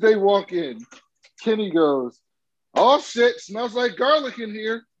 soon as they walk in, Kenny goes, oh, shit, smells like garlic in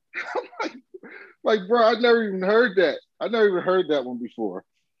here. I'm like, bro, I never even heard that. I never even heard that one before.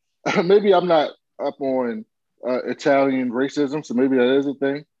 Maybe I'm not up on Italian racism, so maybe that is a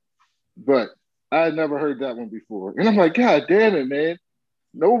thing. But I had never heard that one before. And I'm like, God damn it, man.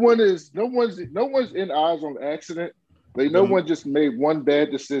 No one's in Oz on accident. Like, no one just made one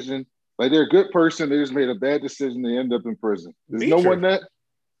bad decision. Like, they're a good person. They just made a bad decision. They end up in prison. There's no one that...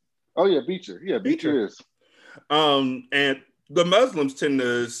 Oh, yeah, Beecher. Yeah, Beecher is. And the Muslims tend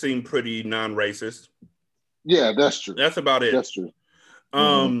to seem pretty non-racist. Yeah, that's true. That's about it. That's true.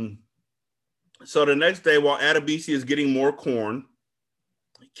 So the next day, while Adebisi is getting more corn,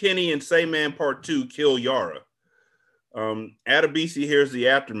 Kenny and Say Man Part 2 kill Yara. Adebisi hears the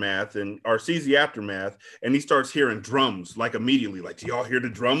aftermath or sees the aftermath, and he starts hearing drums like immediately. Like, do y'all hear the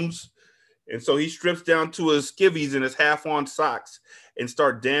drums? And so he strips down to his skivvies and his half-on socks and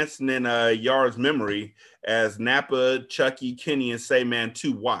start dancing in Yara's memory as Napa, Chucky, Kenny, and Say Man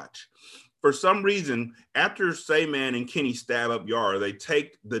 2 watch. For some reason, after Say Man and Kenny stab up Yara, they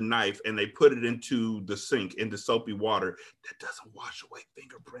take the knife and they put it into the sink, into soapy water that doesn't wash away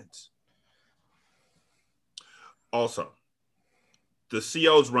fingerprints. Also, the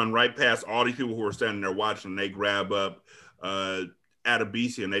COs run right past all these people who are standing there watching, and they grab up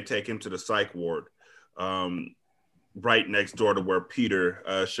Adebisi and they take him to the psych ward right next door to where Peter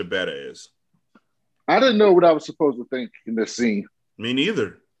Shabeta is. I didn't know what I was supposed to think in this scene. Me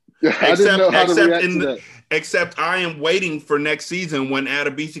neither. I didn't know how to react to that. Except I am waiting for next season when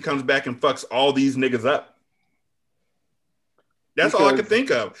Adebisi comes back and fucks all these niggas up. That's all I can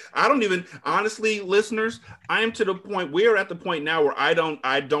think of. I don't even, honestly, listeners, I am to the point, we are at the point now where I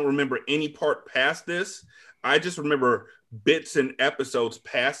don't remember any part past this. I just remember bits and episodes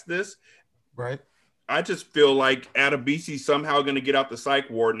past this. Right. I just feel like Adebisi's somehow going to get out the psych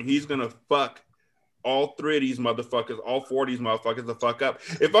ward and he's going to fuck all 3 of these motherfuckers, all 4 of these motherfuckers the fuck up.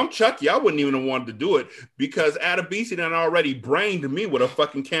 If I'm Chucky, I wouldn't even have wanted to do it because Adebisi done already brained me with a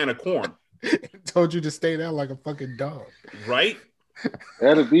fucking can of corn. Told you to stay there like a fucking dog. Right?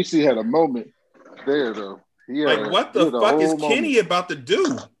 Adebisi had a moment there, though. Like, what the fuck is Kenny about to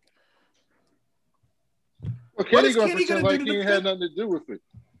do? Well, Kenny gonna pretend like he ain't had nothing to do with it.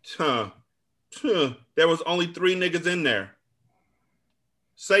 There was only 3 niggas in there.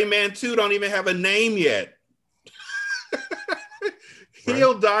 Say Man 2 don't even have a name yet.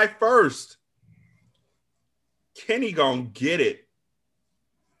 He'll die first. Kenny gonna get it.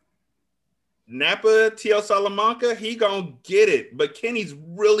 Napa, Tio Salamanca, he gonna get it. But Kenny's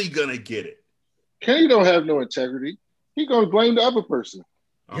really gonna get it. Kenny don't have no integrity. He gonna blame the other person.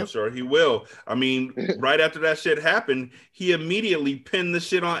 I'm sure he will. I mean, right after that shit happened, he immediately pinned the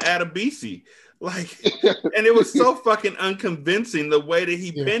shit on Adebisi. Like, and it was so fucking unconvincing the way that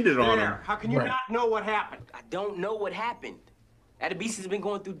he pinned it on him. How can you not know what happened? I don't know what happened. Adebisi's been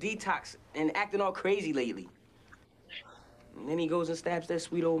going through detox and acting all crazy lately. And then he goes and stabs that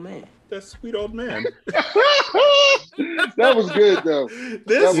sweet old man. That sweet old man. That was good, though.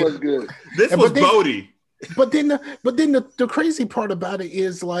 That was good. This was Bodie. But then the crazy part about it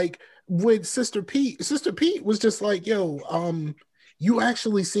is like with Sister Pete was just like, yo, you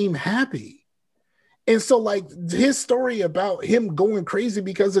actually seem happy. And so like his story about him going crazy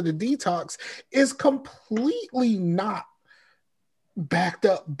because of the detox is completely not backed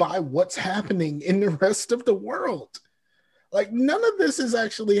up by what's happening in the rest of the world. Like none of this is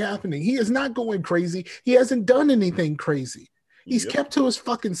actually happening. He is not going crazy. He hasn't done anything crazy. He's kept to his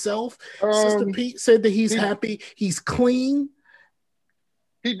fucking self. Sister Pete said that he's happy. He's clean.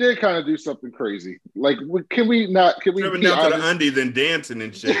 He did kind of do something crazy. Like, can we be down honest? To the undies and dancing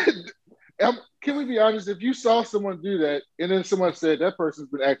and shit. Can we be honest? If you saw someone do that and then someone said that person's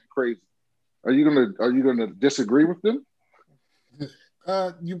been acting crazy, are you gonna disagree with them?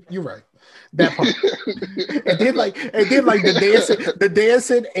 You're right. That part. and then like the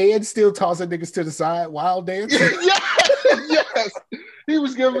dancing and still tossing niggas to the side while dancing. yes. He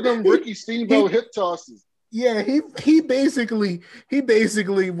was giving them Ricky Steamboat hip tosses. Yeah, he basically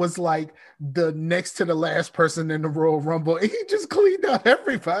was like the next to the last person in the Royal Rumble. And he just cleaned out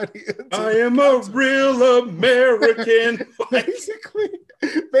everybody. I am a real American.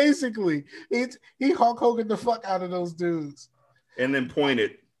 basically, he Hulk Hogan the fuck out of those dudes. And then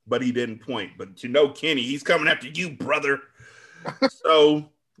pointed, but he didn't point. But Kenny, he's coming after you, brother. So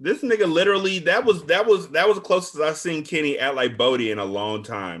this nigga literally, that was the closest I've seen Kenny act like Bodie in a long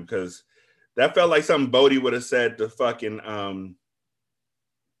time, because that felt like something Bodie would have said to fucking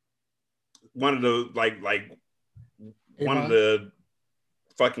one of the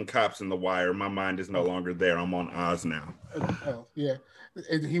fucking cops in The Wire. My mind is no longer there. I'm on Oz now. Oh yeah,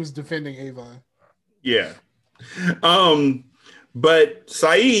 he was defending Avon. Yeah. But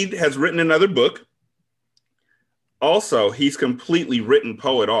Saeed has written another book. Also, he's completely written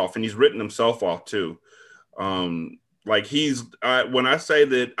Poet off, and he's written himself off too. Like when I say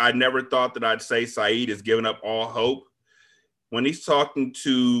that I never thought that I'd say Saeed has given up all hope, when he's talking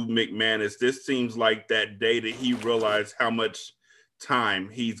to McManus, this seems like that day that he realized how much time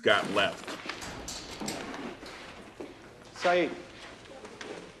he's got left. Saeed.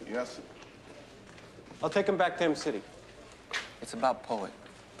 Yes? I'll take him back to M City. It's about Poet.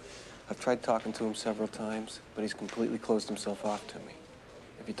 I've tried talking to him several times, but he's completely closed himself off to me.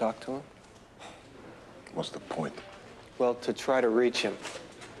 Have you talked to him? What's the point? Well, to try to reach him.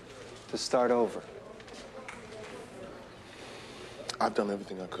 To start over. I've done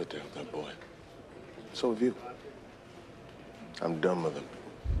everything I could to help that boy. So have you. I'm done with him.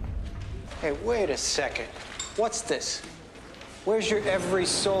 Hey, wait a second. What's this? Where's your every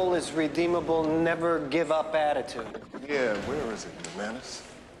soul is redeemable, never give up attitude? Yeah, where is it, McManus?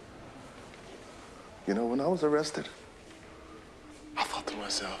 You know, when I was arrested, I thought to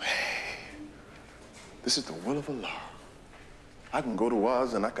myself, hey, this is the will of Allah. I can go to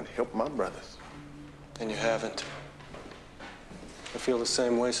Oz and I can help my brothers. And you haven't. I feel the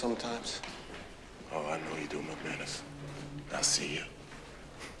same way sometimes. Oh, I know you do, McManus. I see you.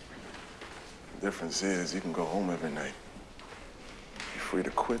 The difference is you can go home every night. You're free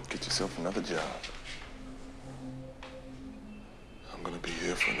to quit, get yourself another job. I'm gonna be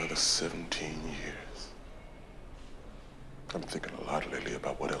here for another 17 years. I've been thinking a lot lately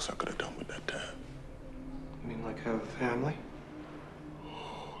about what else I could have done with that time. You mean like have a family?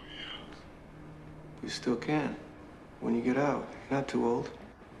 You still can. When you get out, you're not too old.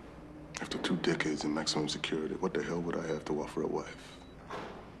 After 2 decades in maximum security, what the hell would I have to offer a wife?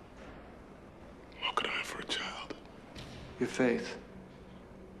 What could I have for a child? Your faith.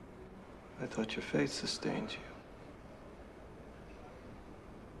 I thought your faith sustained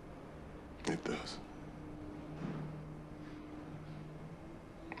you. It does.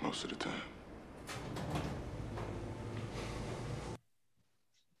 Most of the time.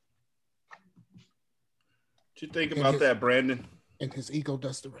 What you think about that, Brandon? And his ego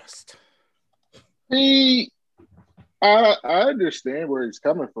does the rest. I understand where he's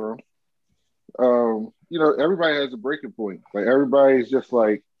coming from. Everybody has a breaking point. Like everybody's just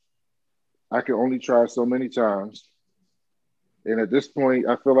like, I can only try so many times. And at this point,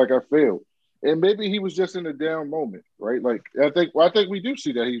 I feel like I failed. And maybe he was just in a down moment, right? Like I think we do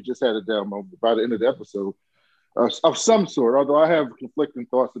see that he just had a down moment by the end of the episode of some sort. Although I have conflicting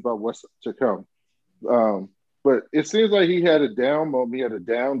thoughts about what's to come. But it seems like he had a down moment. He had a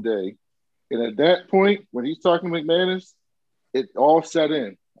down day, and at that point, when he's talking to McManus, it all set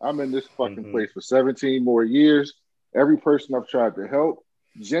in. I'm in this fucking place for 17 more years. Every person I've tried to help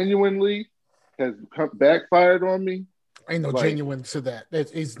genuinely has backfired on me. Ain't no genuine to that.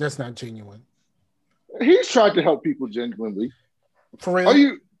 That's not genuine. He's tried to help people genuinely. For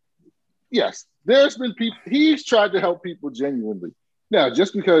real? Yes. There's been people. He's tried to help people genuinely. Now,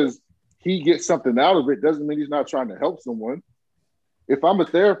 just because he gets something out of it doesn't mean he's not trying to help someone. If I'm a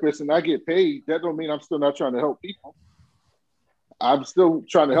therapist and I get paid, that don't mean I'm still not trying to help people. I'm still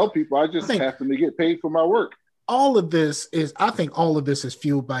trying to help people. I just happen to get paid for my work. I think all of this is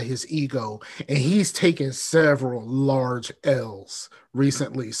fueled by his ego, and he's taken several large L's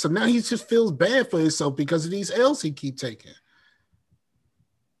recently. So now he just feels bad for himself because of these L's he keep taking.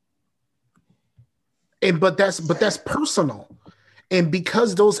 But that's personal. And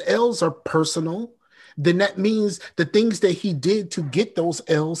because those L's are personal, then that means the things that he did to get those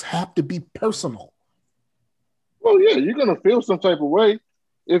L's have to be personal. Well, yeah, you're gonna feel some type of way.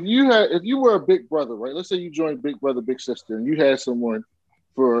 If you were a big brother, right? Let's say you joined Big Brother, Big Sister, and you had someone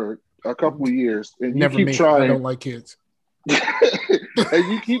for a couple of years, and you keep trying. I don't like kids.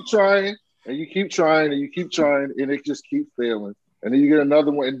 And you keep trying, and you keep trying, and you keep trying, and it just keeps failing. And then you get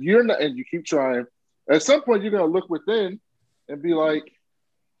another one, and you keep trying. At some point, you're gonna look within and be like,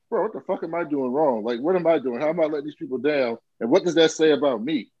 bro, what the fuck am I doing wrong? Like, what am I doing? How am I letting these people down? And what does that say about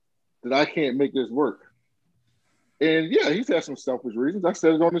me that I can't make this work? And yeah, he's had some selfish reasons. I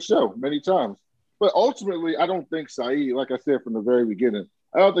said it on the show many times. But ultimately, I don't think Saeed, like I said from the very beginning,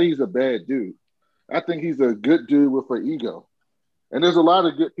 I don't think he's a bad dude. I think he's a good dude with an ego. And there's a lot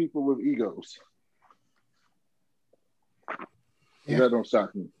of good people with egos. Yeah. That don't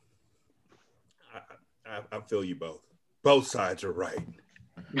shock me. I feel you both. Both sides are right.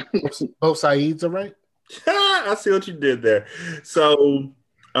 Both sides are right? I see what you did there. So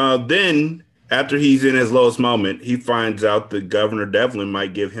then, after he's in his lowest moment, he finds out that Governor Devlin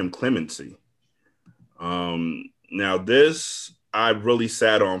might give him clemency. Now, this I really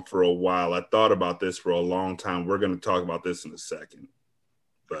sat on for a while. I thought about this for a long time. We're going to talk about this in a second.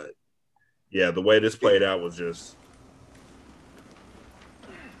 But, yeah, the way this played out was just...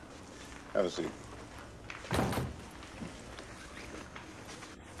 Have a seat.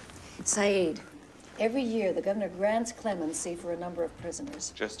 Saeed, every year the governor grants clemency for a number of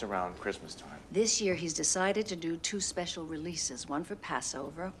prisoners. Just around Christmas time. This year he's decided to do 2 special releases, one for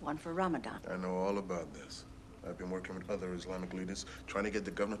Passover, one for Ramadan. I know all about this. I've been working with other Islamic leaders trying to get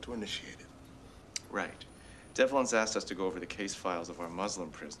the governor to initiate it. Right. Devlin's asked us to go over the case files of our Muslim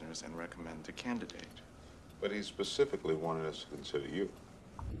prisoners and recommend a candidate. But he specifically wanted us to consider you.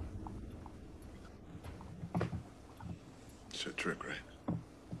 It's a trick, right?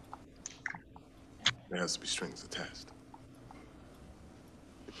 There has to be strings attached.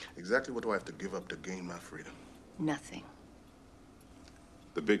 Exactly what do I have to give up to gain my freedom? Nothing.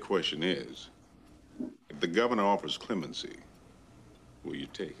 The big question is, if the governor offers clemency, will you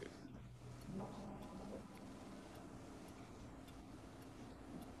take it?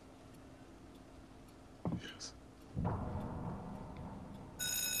 Yes. I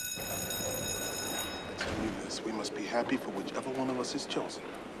tell you this, we must be happy for whichever one of us is chosen.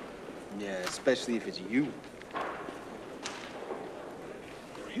 Yeah, especially if it's you.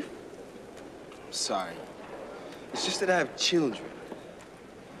 I'm sorry. It's just that I have children.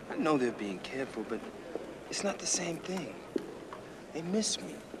 I know they're being careful, but it's not the same thing. They miss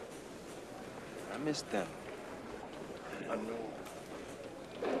me. I miss them. I know.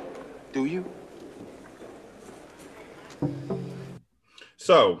 Do you?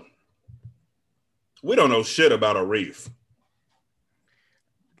 So, we don't know shit about Arif.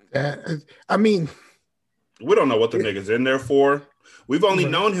 I mean, We don't know what the nigga's in there for. We've only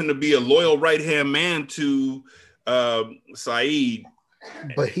known him to be a loyal right-hand man to Saeed.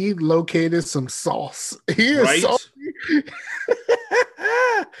 But he located some sauce. He is Right? saucy.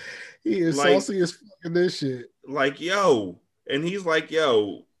 He is Like- saucy as fucking this shit. Like, yo. And he's like,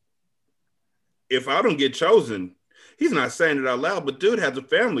 yo, if I don't get chosen, he's not saying it out loud, but dude has a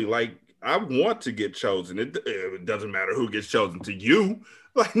family. Like, I want to get chosen. It doesn't matter who gets chosen to you.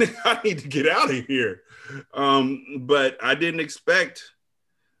 Like, I need to get out of here. But I didn't expect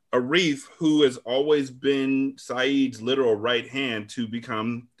Arif, who has always been Saeed's literal right hand, to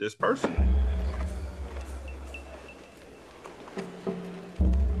become this person.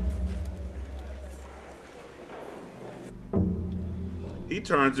 He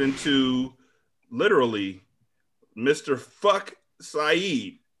turns into literally Mr. Fuck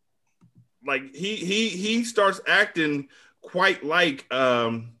Saeed. Like he starts acting quite like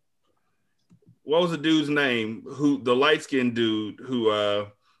what was the dude's name? Who the light-skinned dude who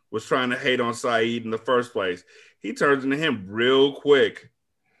was trying to hate on Saeed in the first place. He turns into him real quick.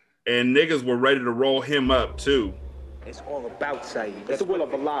 And niggas were ready to roll him up too. It's all about Saeed. That's the will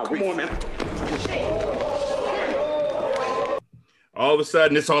of Allah. Come on, man. All of a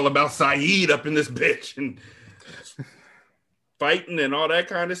sudden, it's all about Saeed up in this bitch and fighting and all that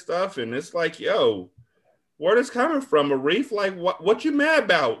kind of stuff. And it's like, yo, where this coming from, Arif? Like, what you mad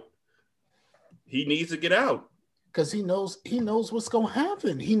about? He needs to get out. Because he knows what's gonna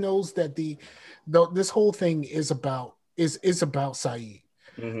happen. He knows that this whole thing is about Saeed.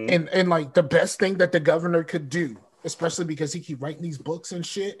 Mm-hmm. And like the best thing that the governor could do, especially because he keep writing these books and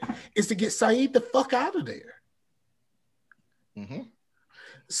shit, is to get Saeed the fuck out of there. Mm-hmm.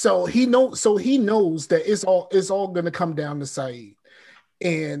 So he knows that it's all gonna come down to Saeed.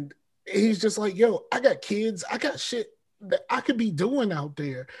 And he's just like, yo, I got kids, I got shit that I could be doing out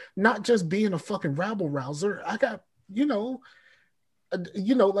there, not just being a fucking rabble rouser. I got,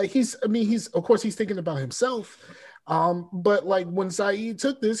 like he's of course he's thinking about himself. But like when Saeed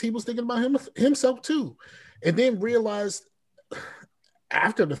took this, he was thinking about himself too. And then realized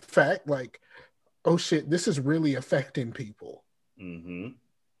after the fact, like, oh shit, this is really affecting people. Mm-hmm.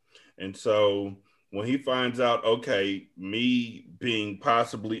 And so when he finds out, okay, me being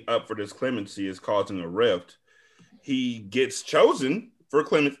possibly up for this clemency is causing a rift, he gets chosen for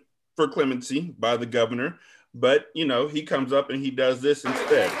clemency by the governor, but he comes up and he does this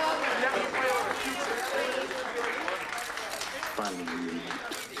instead. Finally,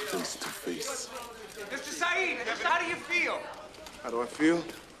 face to face. Mr. Saeed, how do you feel? How do I feel?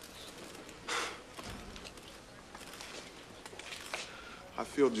 I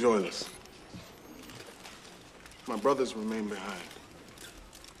feel joyless. My brothers remain behind,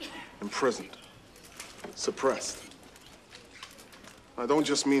 imprisoned, suppressed. I don't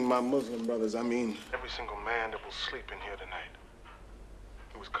just mean my Muslim brothers, I mean every single man that will sleep in here tonight.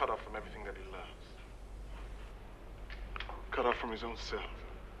 He was cut off from everything that he loves. Cut off from his own self.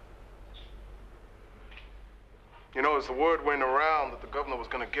 As the word went around that the governor was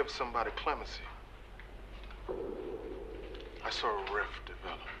gonna give somebody clemency, I saw a rift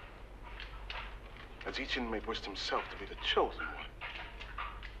develop. As each inmate wished himself to be the chosen one.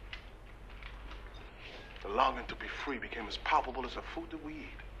 The longing to be free became as palpable as the food that we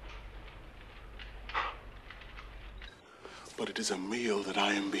eat. But it is a meal that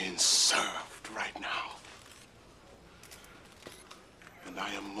I am being served right now. And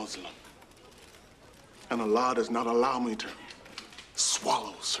I am Muslim. And Allah does not allow me to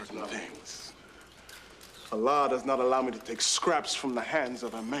swallow certain things. Allah does not allow me to take scraps from the hands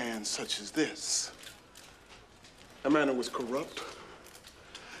of a man such as this. A man who was corrupt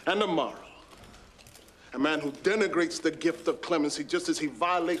and immoral. A man who denigrates the gift of clemency just as he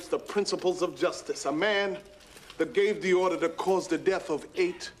violates the principles of justice. A man that gave the order to cause the death of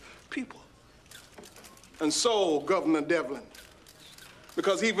 8 people. And so, Governor Devlin,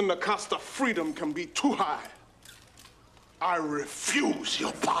 because even the cost of freedom can be too high, I refuse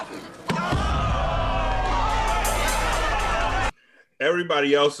your pardon.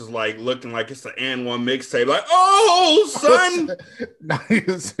 Everybody else is like looking like it's the And One mixtape, like, oh, son.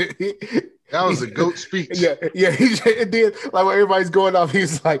 That was a goat speech. Yeah, it did. Like when everybody's going off,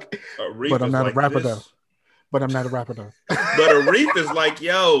 he's like, but I'm not a rapper though. But I'm not a rapper though. But Arif is like,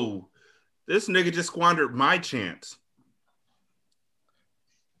 yo, this nigga just squandered my chance.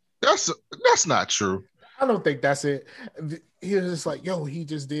 That's not true. I don't think that's it. He was just like, yo, he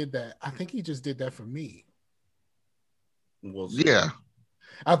just did that. I think he just did that for me. Yeah.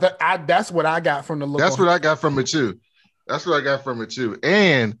 That's what I got from the look. That's what I got from it too.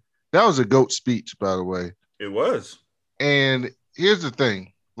 And that was a GOAT speech, by the way. It was. And here's the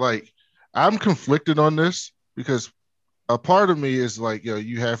thing. Like, I'm conflicted on this because a part of me is like,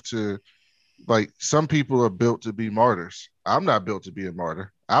 you have to, like, some people are built to be martyrs. I'm not built to be a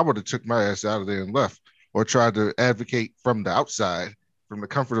martyr. I would have took my ass out of there and left, or tried to advocate from the outside, from the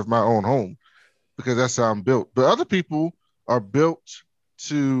comfort of my own home, because that's how I'm built. But other people are built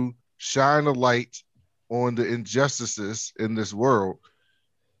to shine a light on the injustices in this world.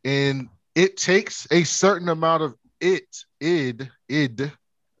 And it takes a certain amount of ego.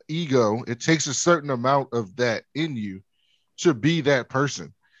 It takes a certain amount of that in you to be that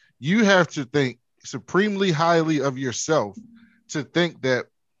person. You have to think supremely highly of yourself to think that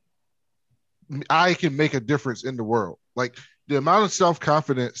I can make a difference in the world. Like, the amount of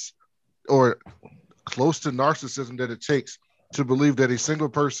self-confidence or close to narcissism that it takes to believe that a single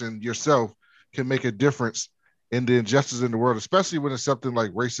person, yourself, can make a difference in the injustice in the world, especially when it's something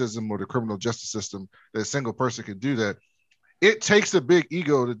like racism or the criminal justice system, that a single person can do that. It takes a big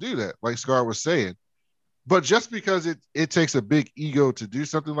ego to do that, like Scar was saying. But just because it takes a big ego to do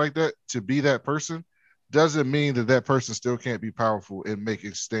something like that, to be that person, doesn't mean that that person still can't be powerful and make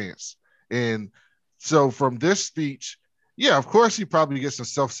a stance. And so from this speech, yeah, of course he probably gets some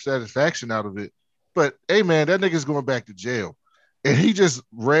self-satisfaction out of it. But hey, man, that nigga's going back to jail. And he just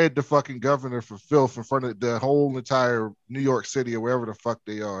read the fucking governor for filth in front of the whole entire New York City or wherever the fuck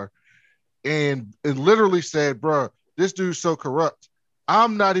they are. And it literally said, bro, this dude's so corrupt.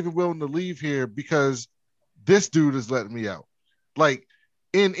 I'm not even willing to leave here because this dude is letting me out. Like,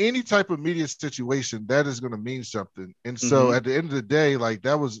 in any type of media situation, that is going to mean something. And so at the end of the day, like,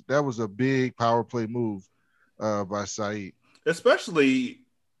 that was a big power play move by Saeed. Especially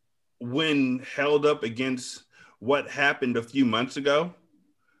when held up against what happened a few months ago,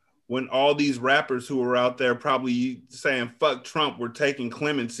 when all these rappers who were out there probably saying fuck Trump were taking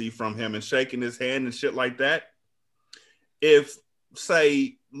clemency from him and shaking his hand and shit like that. If,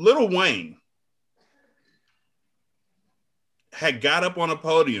 say, Lil Wayne had got up on a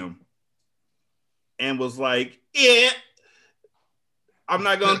podium and was like, yeah, I'm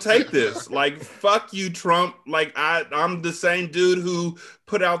not going to take this. Like, fuck you, Trump. Like, I'm the same dude who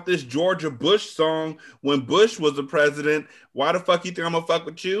put out this Georgia Bush song when Bush was the president. Why the fuck you think I'm going to fuck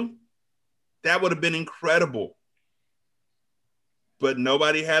with you? That would have been incredible. But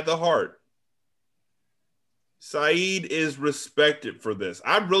nobody had the heart. Saeed is respected for this.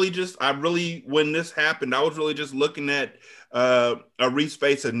 When this happened, I was really just looking at Arif's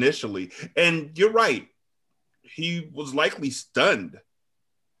face initially. And you're right. He was likely stunned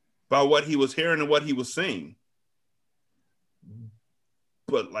by what he was hearing and what he was seeing.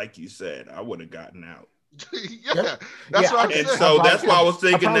 But like you said, I would have gotten out. That's what I'm saying. And so that's why I was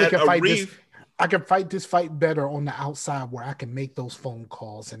thinking that Arif... I can fight this fight better on the outside, where I can make those phone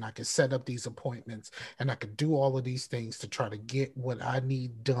calls and I can set up these appointments and I can do all of these things to try to get what I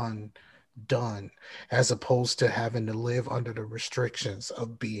need done, as opposed to having to live under the restrictions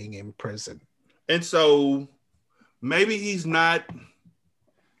of being in prison. And so maybe he's not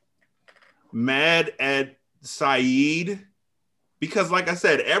mad at Saeed because, like I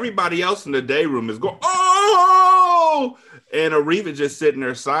said, everybody else in the day room is going, oh! And Arif is just sitting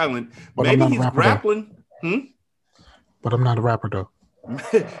there silent. But maybe he's grappling. But I'm not a rapper, though.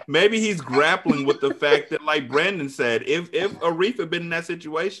 Maybe he's grappling with the fact that, like Brandon said, if Arif had been in that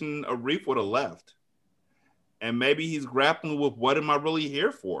situation, Arif would have left. And maybe he's grappling with, what am I really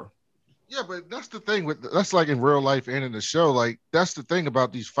here for? Yeah, but that's the thing that's like in real life and in the show. Like, that's the thing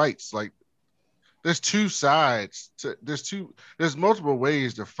about these fights. Like, there's two sides. There's multiple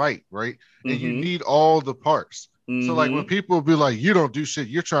ways to fight, right? And you need all the parts. So like when people be like, you don't do shit,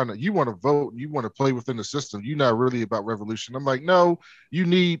 you want to vote, you want to play within the system, you're not really about revolution. I'm like, no, you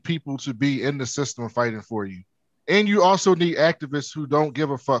need people to be in the system fighting for you. And you also need activists who don't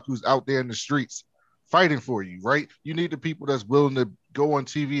give a fuck, who's out there in the streets fighting for you, right? You need the people that's willing to go on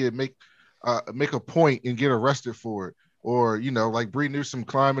TV and make a point and get arrested for it. Or, like Bree Newsom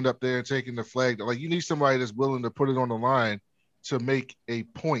climbing up there and taking the flag. Like, you need somebody that's willing to put it on the line to make a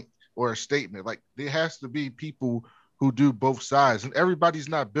point or a statement. Like, there has to be people who do both sides, and everybody's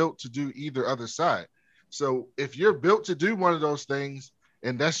not built to do either other side. So if you're built to do one of those things,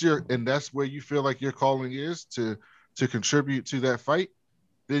 and that's where you feel like your calling is to contribute to that fight,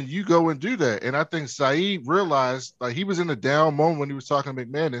 then you go and do that. And I think Saeed realized, like, he was in a down moment when he was talking to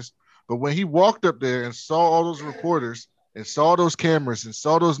McManus, but when he walked up there and saw all those reporters and saw those cameras and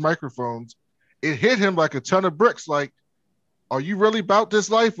saw those microphones, it hit him like a ton of bricks. Like, are you really about this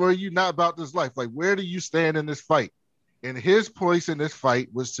life or are you not about this life? Like, where do you stand in this fight? And his place in this fight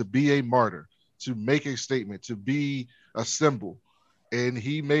was to be a martyr, to make a statement, to be a symbol. And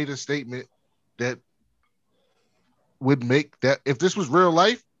he made a statement that would make that, if this was real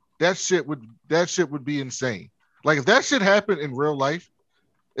life, that shit would be insane. Like if that shit happened in real life,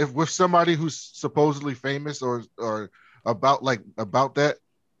 if with somebody who's supposedly famous or about that,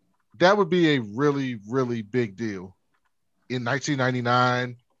 that would be a really, really big deal in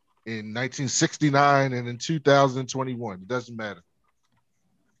 1999, in 1969, and in 2021. It doesn't matter.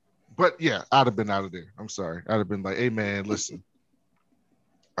 But yeah, I'd have been out of there. I'm sorry. I'd have been like, hey man, listen,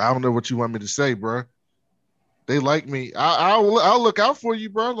 I don't know what you want me to say, bro. They like me. I'll look out for you,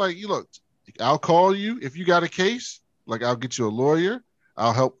 bro. Like you look, I'll call you if you got a case. Like I'll get you a lawyer.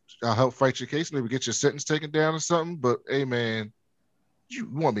 I'll help fight your case. Maybe get your sentence taken down or something. But hey, man, you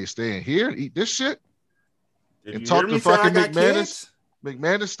want me to stay in here and eat this shit and talk to fucking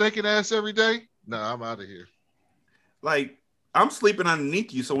McManus stinking ass every day? Nah, I'm out of here. Like I'm sleeping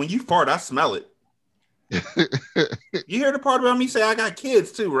underneath you, so when you fart, I smell it. You hear the part about me say I got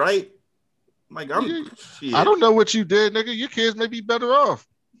kids too, right? Like shit. I don't know what you did, nigga. Your kids may be better off.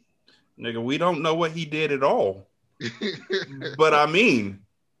 Nigga, we don't know what he did at all. But I mean,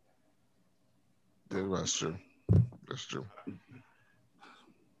 yeah, that's true. That's true.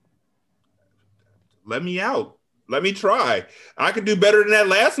 Let me out. Let me try. I could do better than that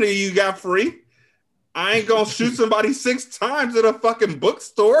last nigga you got free. I ain't gonna shoot somebody 6 times at a fucking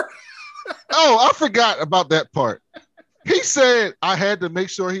bookstore. Oh, I forgot about that part. He said I had to make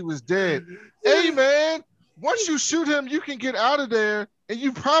sure he was dead. Hey, man, once you shoot him, you can get out of there, and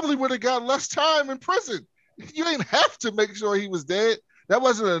you probably would have got less time in prison. You didn't have to make sure he was dead. That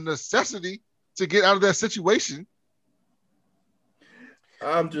wasn't a necessity to get out of that situation.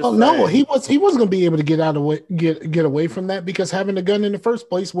 I'm just saying. No, he wasn't going to be able to get away from that because having a gun in the first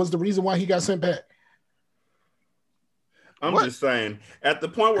place was the reason why he got sent back. I'm just saying. At the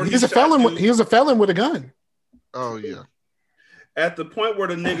point where he was a felon with a gun. Oh yeah. At the point where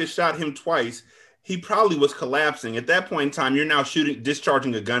the nigga shot him twice, he probably was collapsing. At that point in time, you're now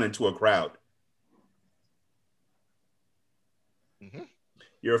discharging a gun into a crowd. Mm-hmm.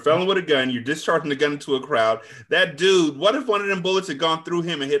 You're a felon with a gun. You're discharging the gun into a crowd. That dude, what if one of them bullets had gone through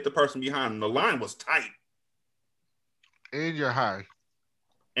him and hit the person behind him? The line was tight. And you're high.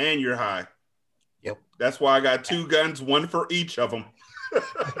 Yep. That's why I got 2 guns, 1 for each of them.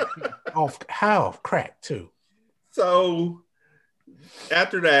 Off crack too. So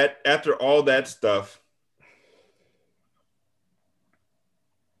after all that stuff,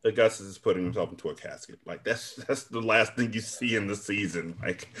 Augustus is putting himself into a casket. Like that's the last thing you see in the season.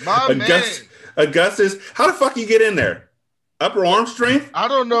 Like Augustus, how the fuck you get in there? Upper arm strength? I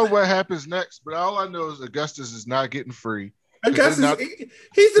don't know what happens next, but all I know is Augustus is not getting free. Augustus,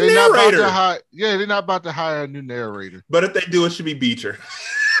 he's the narrator. They're not about to hire a new narrator. But if they do, it should be Beecher.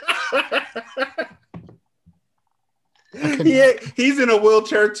 He's in a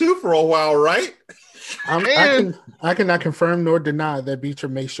wheelchair too for a while, right? I cannot confirm nor deny that Beecher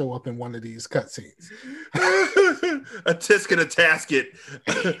may show up in one of these cutscenes. A tisk and a tasket.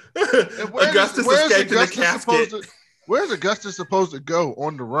 Augustus escaped in a casket. Where's Augustus supposed to go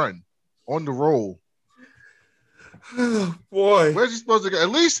on the run, on the roll? Oh, boy, where's he supposed to go? At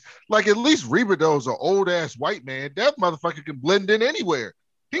least Rebado's an old ass white man. That motherfucker can blend in anywhere.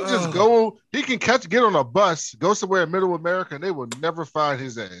 He can just go. He can get on a bus, go somewhere in Middle America, and they will never find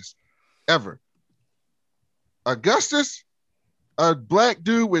his ass ever. Augustus, a black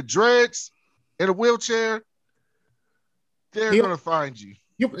dude with dreads in a wheelchair, they're gonna find you.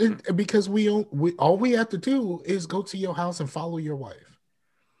 Because all we have to do is go to your house and follow your wife.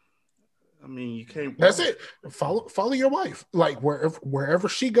 I mean, you can't. That's it. Follow your wife. Like wherever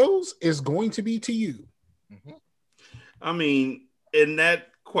she goes is going to be to you. Mm-hmm. I mean, in that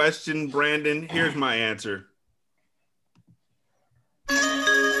question, Brandon, here's my answer.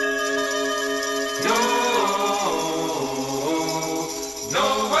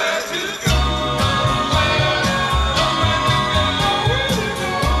 Nowhere to go.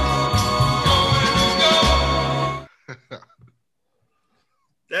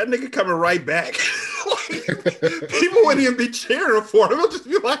 That nigga coming right back. People wouldn't even be cheering for him. They'll just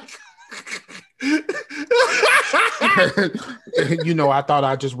be like, I thought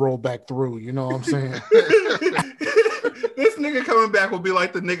I'd just roll back through. You know what I'm saying? This nigga coming back will be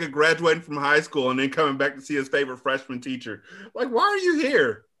like the nigga graduating from high school and then coming back to see his favorite freshman teacher. Like, why are you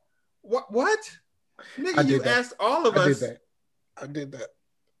here? What? Nigga, you asked all of us. I did that.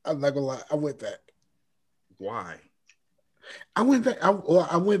 I'm not gonna lie. I went back. Why? I went back.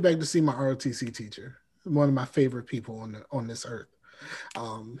 I went back to see my ROTC teacher, one of my favorite people on this earth.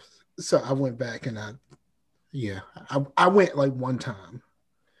 So I went back and I went like one time,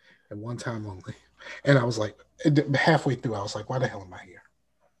 and one time only, and I was like, halfway through, I was like, why the hell am I here?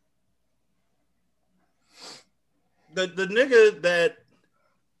 The nigga that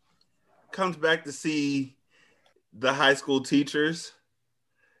comes back to see the high school teachers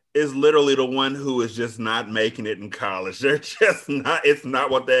is literally the one who is just not making it in college. They're just not, it's not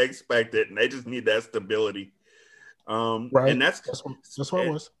what they expected. And they just need that stability. Right. And that's what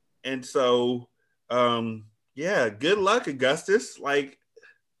it was. And so, yeah, good luck, Augustus. Like,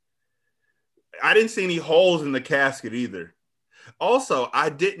 I didn't see any holes in the casket either. Also, I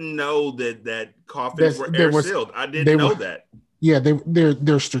didn't know that coffins were air sealed. I didn't know that. Yeah,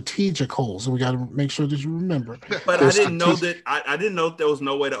 they're strategic holes, and we got to make sure that you remember. But I didn't know that. I didn't know that there was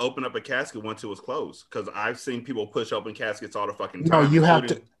no way to open up a casket once it was closed. Because I've seen people push open caskets all the fucking time. No, you have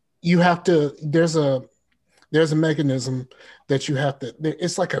to. You have to. There's a mechanism that you have to.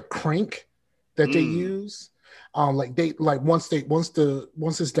 It's like a crank that they use. Once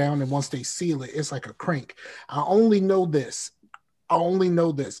it's down and once they seal it, it's like a crank. I only know this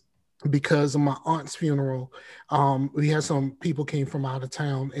because of my aunt's funeral. We had some people came from out of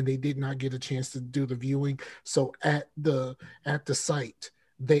town and they did not get a chance to do the viewing. So at the site,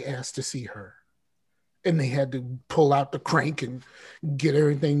 they asked to see her, and they had to pull out the crank and get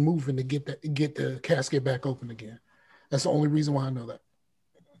everything moving to get the casket back open again. That's the only reason why I know that.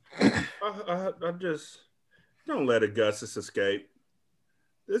 I just don't let Augustus escape.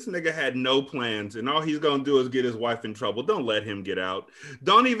 This nigga had no plans, and all he's gonna do is get his wife in trouble. Don't let him get out.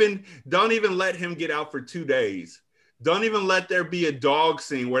 Don't even let him get out for 2 days. Don't even let there be a dog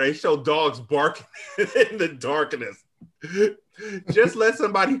scene where they show dogs barking in the darkness. Just let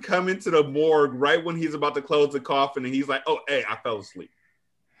somebody come into the morgue right when he's about to close the coffin, and he's like, "Oh, hey, I fell asleep."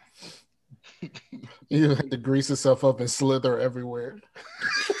 You had to grease yourself up and slither everywhere.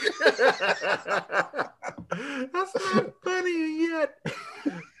 That's not funny yet.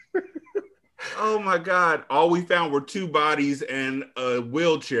 Oh my God. All we found were 2 bodies and a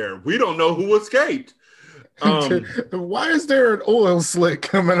wheelchair. We don't know who escaped. Why is there an oil slick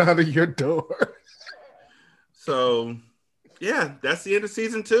coming out of your door? So, yeah, that's the end of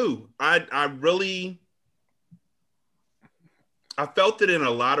season 2. I felt it in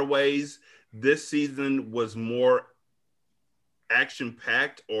a lot of ways. This season was more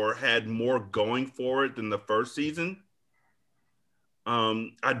action-packed or had more going for it than the first season.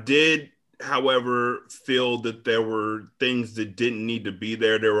 I did, however, feel that there were things that didn't need to be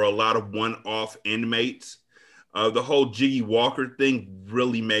there. There were a lot of one-off inmates. The whole Jiggy Walker thing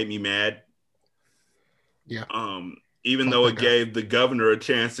really made me mad. Yeah. Even though it gave the governor a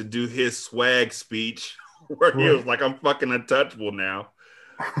chance to do his swag speech where he was like, "I'm fucking untouchable now."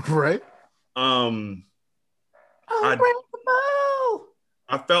 Right. I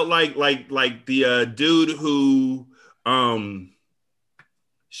felt like the dude who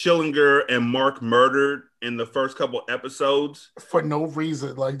Schillinger and Mark murdered in the first couple episodes for no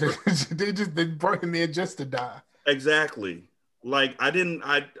reason. Like they brought him in just to die. Exactly. Like I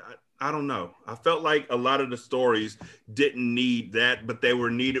don't know. I felt like a lot of the stories didn't need that, but they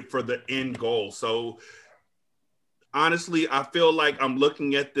were needed for the end goal. So honestly, I feel like I'm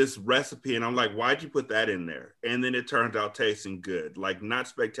looking at this recipe and I'm like, why'd you put that in there? And then it turns out tasting good. Like not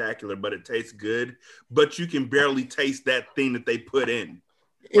spectacular, but it tastes good. But you can barely taste that thing that they put in.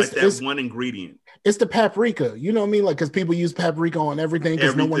 Like that one ingredient. It's the paprika. You know what I mean? Like, because people use paprika on everything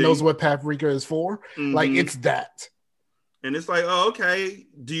because no one knows what paprika is for. Mm-hmm. Like, it's that. And it's like, oh, okay.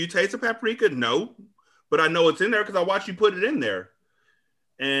 Do you taste the paprika? No. But I know it's in there because I watched you put it in there.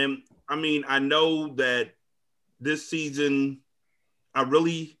 And I mean, I know that this season,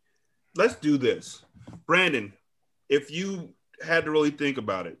 let's do this. Brandon, if you had to really think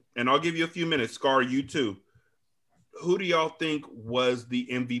about it, and I'll give you a few minutes, Scar, you too. Who do y'all think was the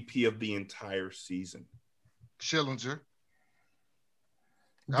MVP of the entire season? Schillinger.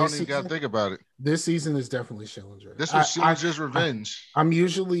 I don't even got to think about it. This season is definitely Schillinger. This was Schillinger's revenge. I'm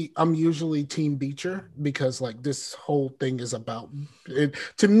usually Team Beecher because like this whole thing is about it.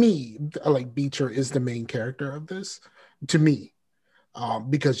 To me, like Beecher is the main character of this. To me,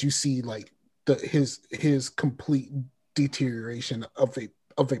 because you see like his complete deterioration of a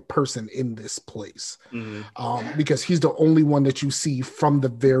person in this place. Mm-hmm. Because he's the only one that you see from the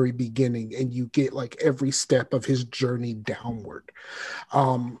very beginning and you get like every step of his journey downward.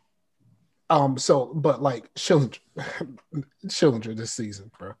 So but like Schillinger this season,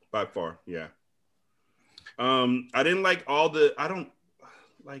 bro. By far, yeah. I didn't like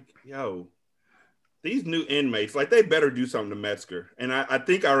these new inmates, like they better do something to Metzger. And I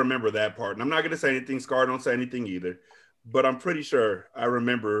think I remember that part. And I'm not gonna say anything, Scar, don't say anything either. But I'm pretty sure I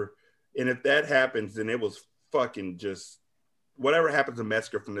remember, and if that happens, then it was fucking just whatever happens to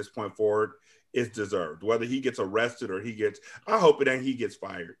Metzger from this point forward is deserved. Whether he gets arrested or I hope it ain't he gets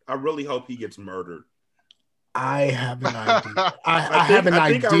fired. I really hope he gets murdered. I have an idea. I have an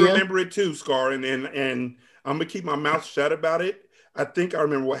I think idea. I remember it too, Scar, and I'm gonna keep my mouth shut about it. I think I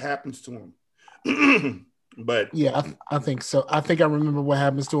remember what happens to him. But yeah, I think so. I think I remember what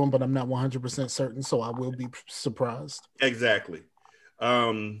happens to him, but I'm not 100% certain, so I will be surprised. Exactly.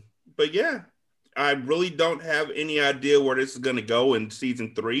 But yeah, I really don't have any idea where this is gonna go in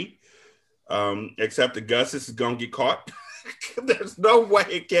season 3. Except Augustus is gonna get caught. There's no way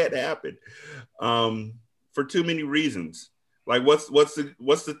it can't happen. For too many reasons. Like what's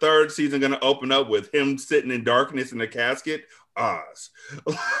the third season gonna open up with? Him sitting in darkness in a casket? Oz.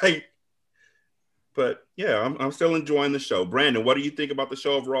 But yeah, I'm still enjoying the show. Brandon, what do you think about the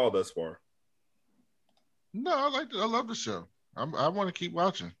show overall thus far? No, I love the show. I want to keep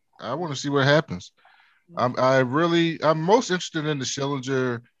watching. I want to see what happens. I'm most interested in the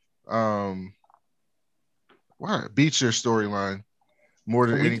Schillinger Beecher storyline more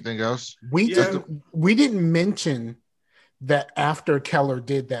than anything else. We didn't mention that after Keller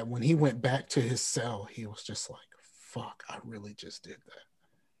did that, when he went back to his cell, he was just like, fuck, I really just did that.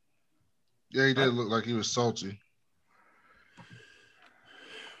 Yeah, he did look like he was salty.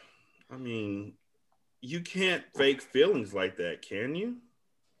 I mean, you can't fake feelings like that, can you?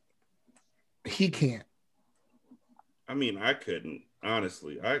 He can't. I mean, I couldn't.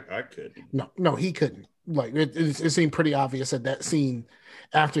 Honestly, I couldn't. No, he couldn't. Like it seemed pretty obvious at that scene.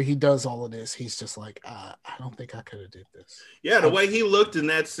 After he does all of this, he's just like, I don't think I could have did this. Yeah, the way he looked in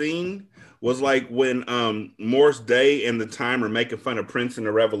that scene was like when Morris Day and the Time are making fun of Prince and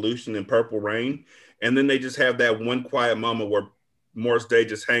the Revolution in Purple Rain, and then they just have that one quiet moment where Morris Day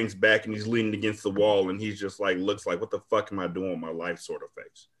just hangs back and he's leaning against the wall and he's just like looks like, what the fuck am I doing with my life sort of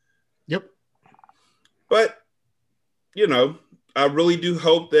face. Yep. But you know, I really do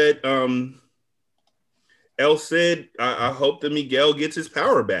hope that El Cid, I hope that Miguel gets his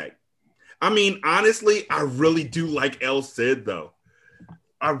power back. I mean, honestly, I really do like El Cid, though.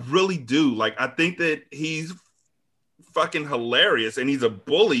 I really do. Like, I think that he's fucking hilarious and he's a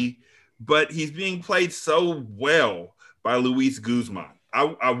bully, but he's being played so well by Luis Guzman.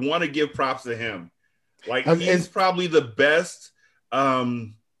 I want to give props to him. Like, he's probably the best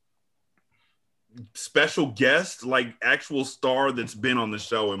special guest, like actual star that's been on the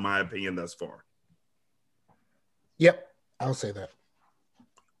show, in my opinion, thus far. Yep, I'll say that.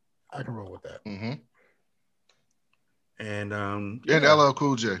 I can roll with that. Mm-hmm. And and LL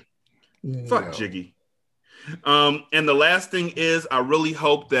Cool J. Fuck Jiggy. And the last thing is, I really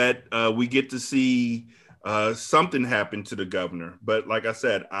hope that we get to see something happen to the governor. But like I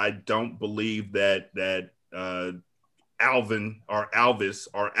said, I don't believe that Alvin or Alvis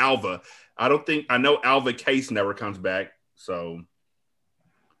or Alva. I know Alva Case never comes back. So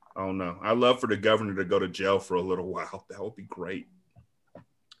I don't know. I'd love for the governor to go to jail for a little while. That would be great.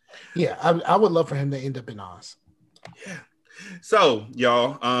 Yeah, I would love for him to end up in Oz. Yeah. So,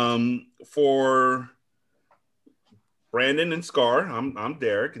 y'all, for Brandon and Scar, I'm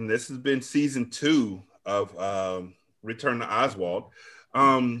Derek, and this has been season 2 of Return to Oswald.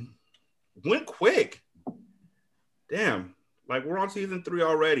 Went quick. Damn, like we're on season 3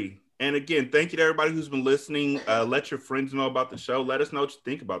 already. And again, thank you to everybody who's been listening. Let your friends know about the show. Let us know what you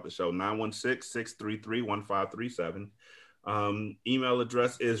think about the show. 916-633-1537. Email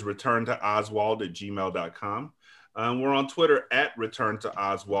address is returntooswald@gmail.com. We're on Twitter at Return to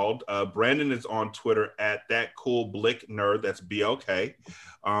Oswald. Brandon is on Twitter at That Cool Blick Nerd. That's BLK.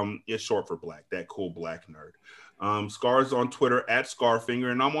 It's short for black. That Cool Black Nerd. Scar's on Twitter at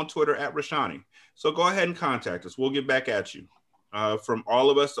Scarfinger, and I'm on Twitter at Rashani. So go ahead and contact us. We'll get back at you. From all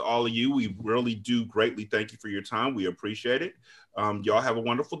of us to all of you, we really do greatly thank you for your time. We appreciate it. Y'all have a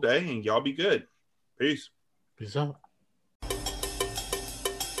wonderful day, and y'all be good. Peace. Peace out.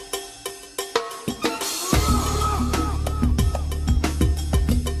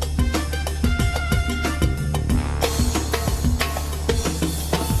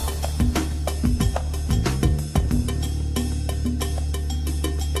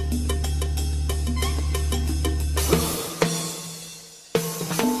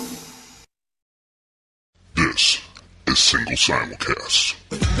 This is Single Simulcast.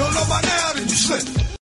 Don't know by now that you slip.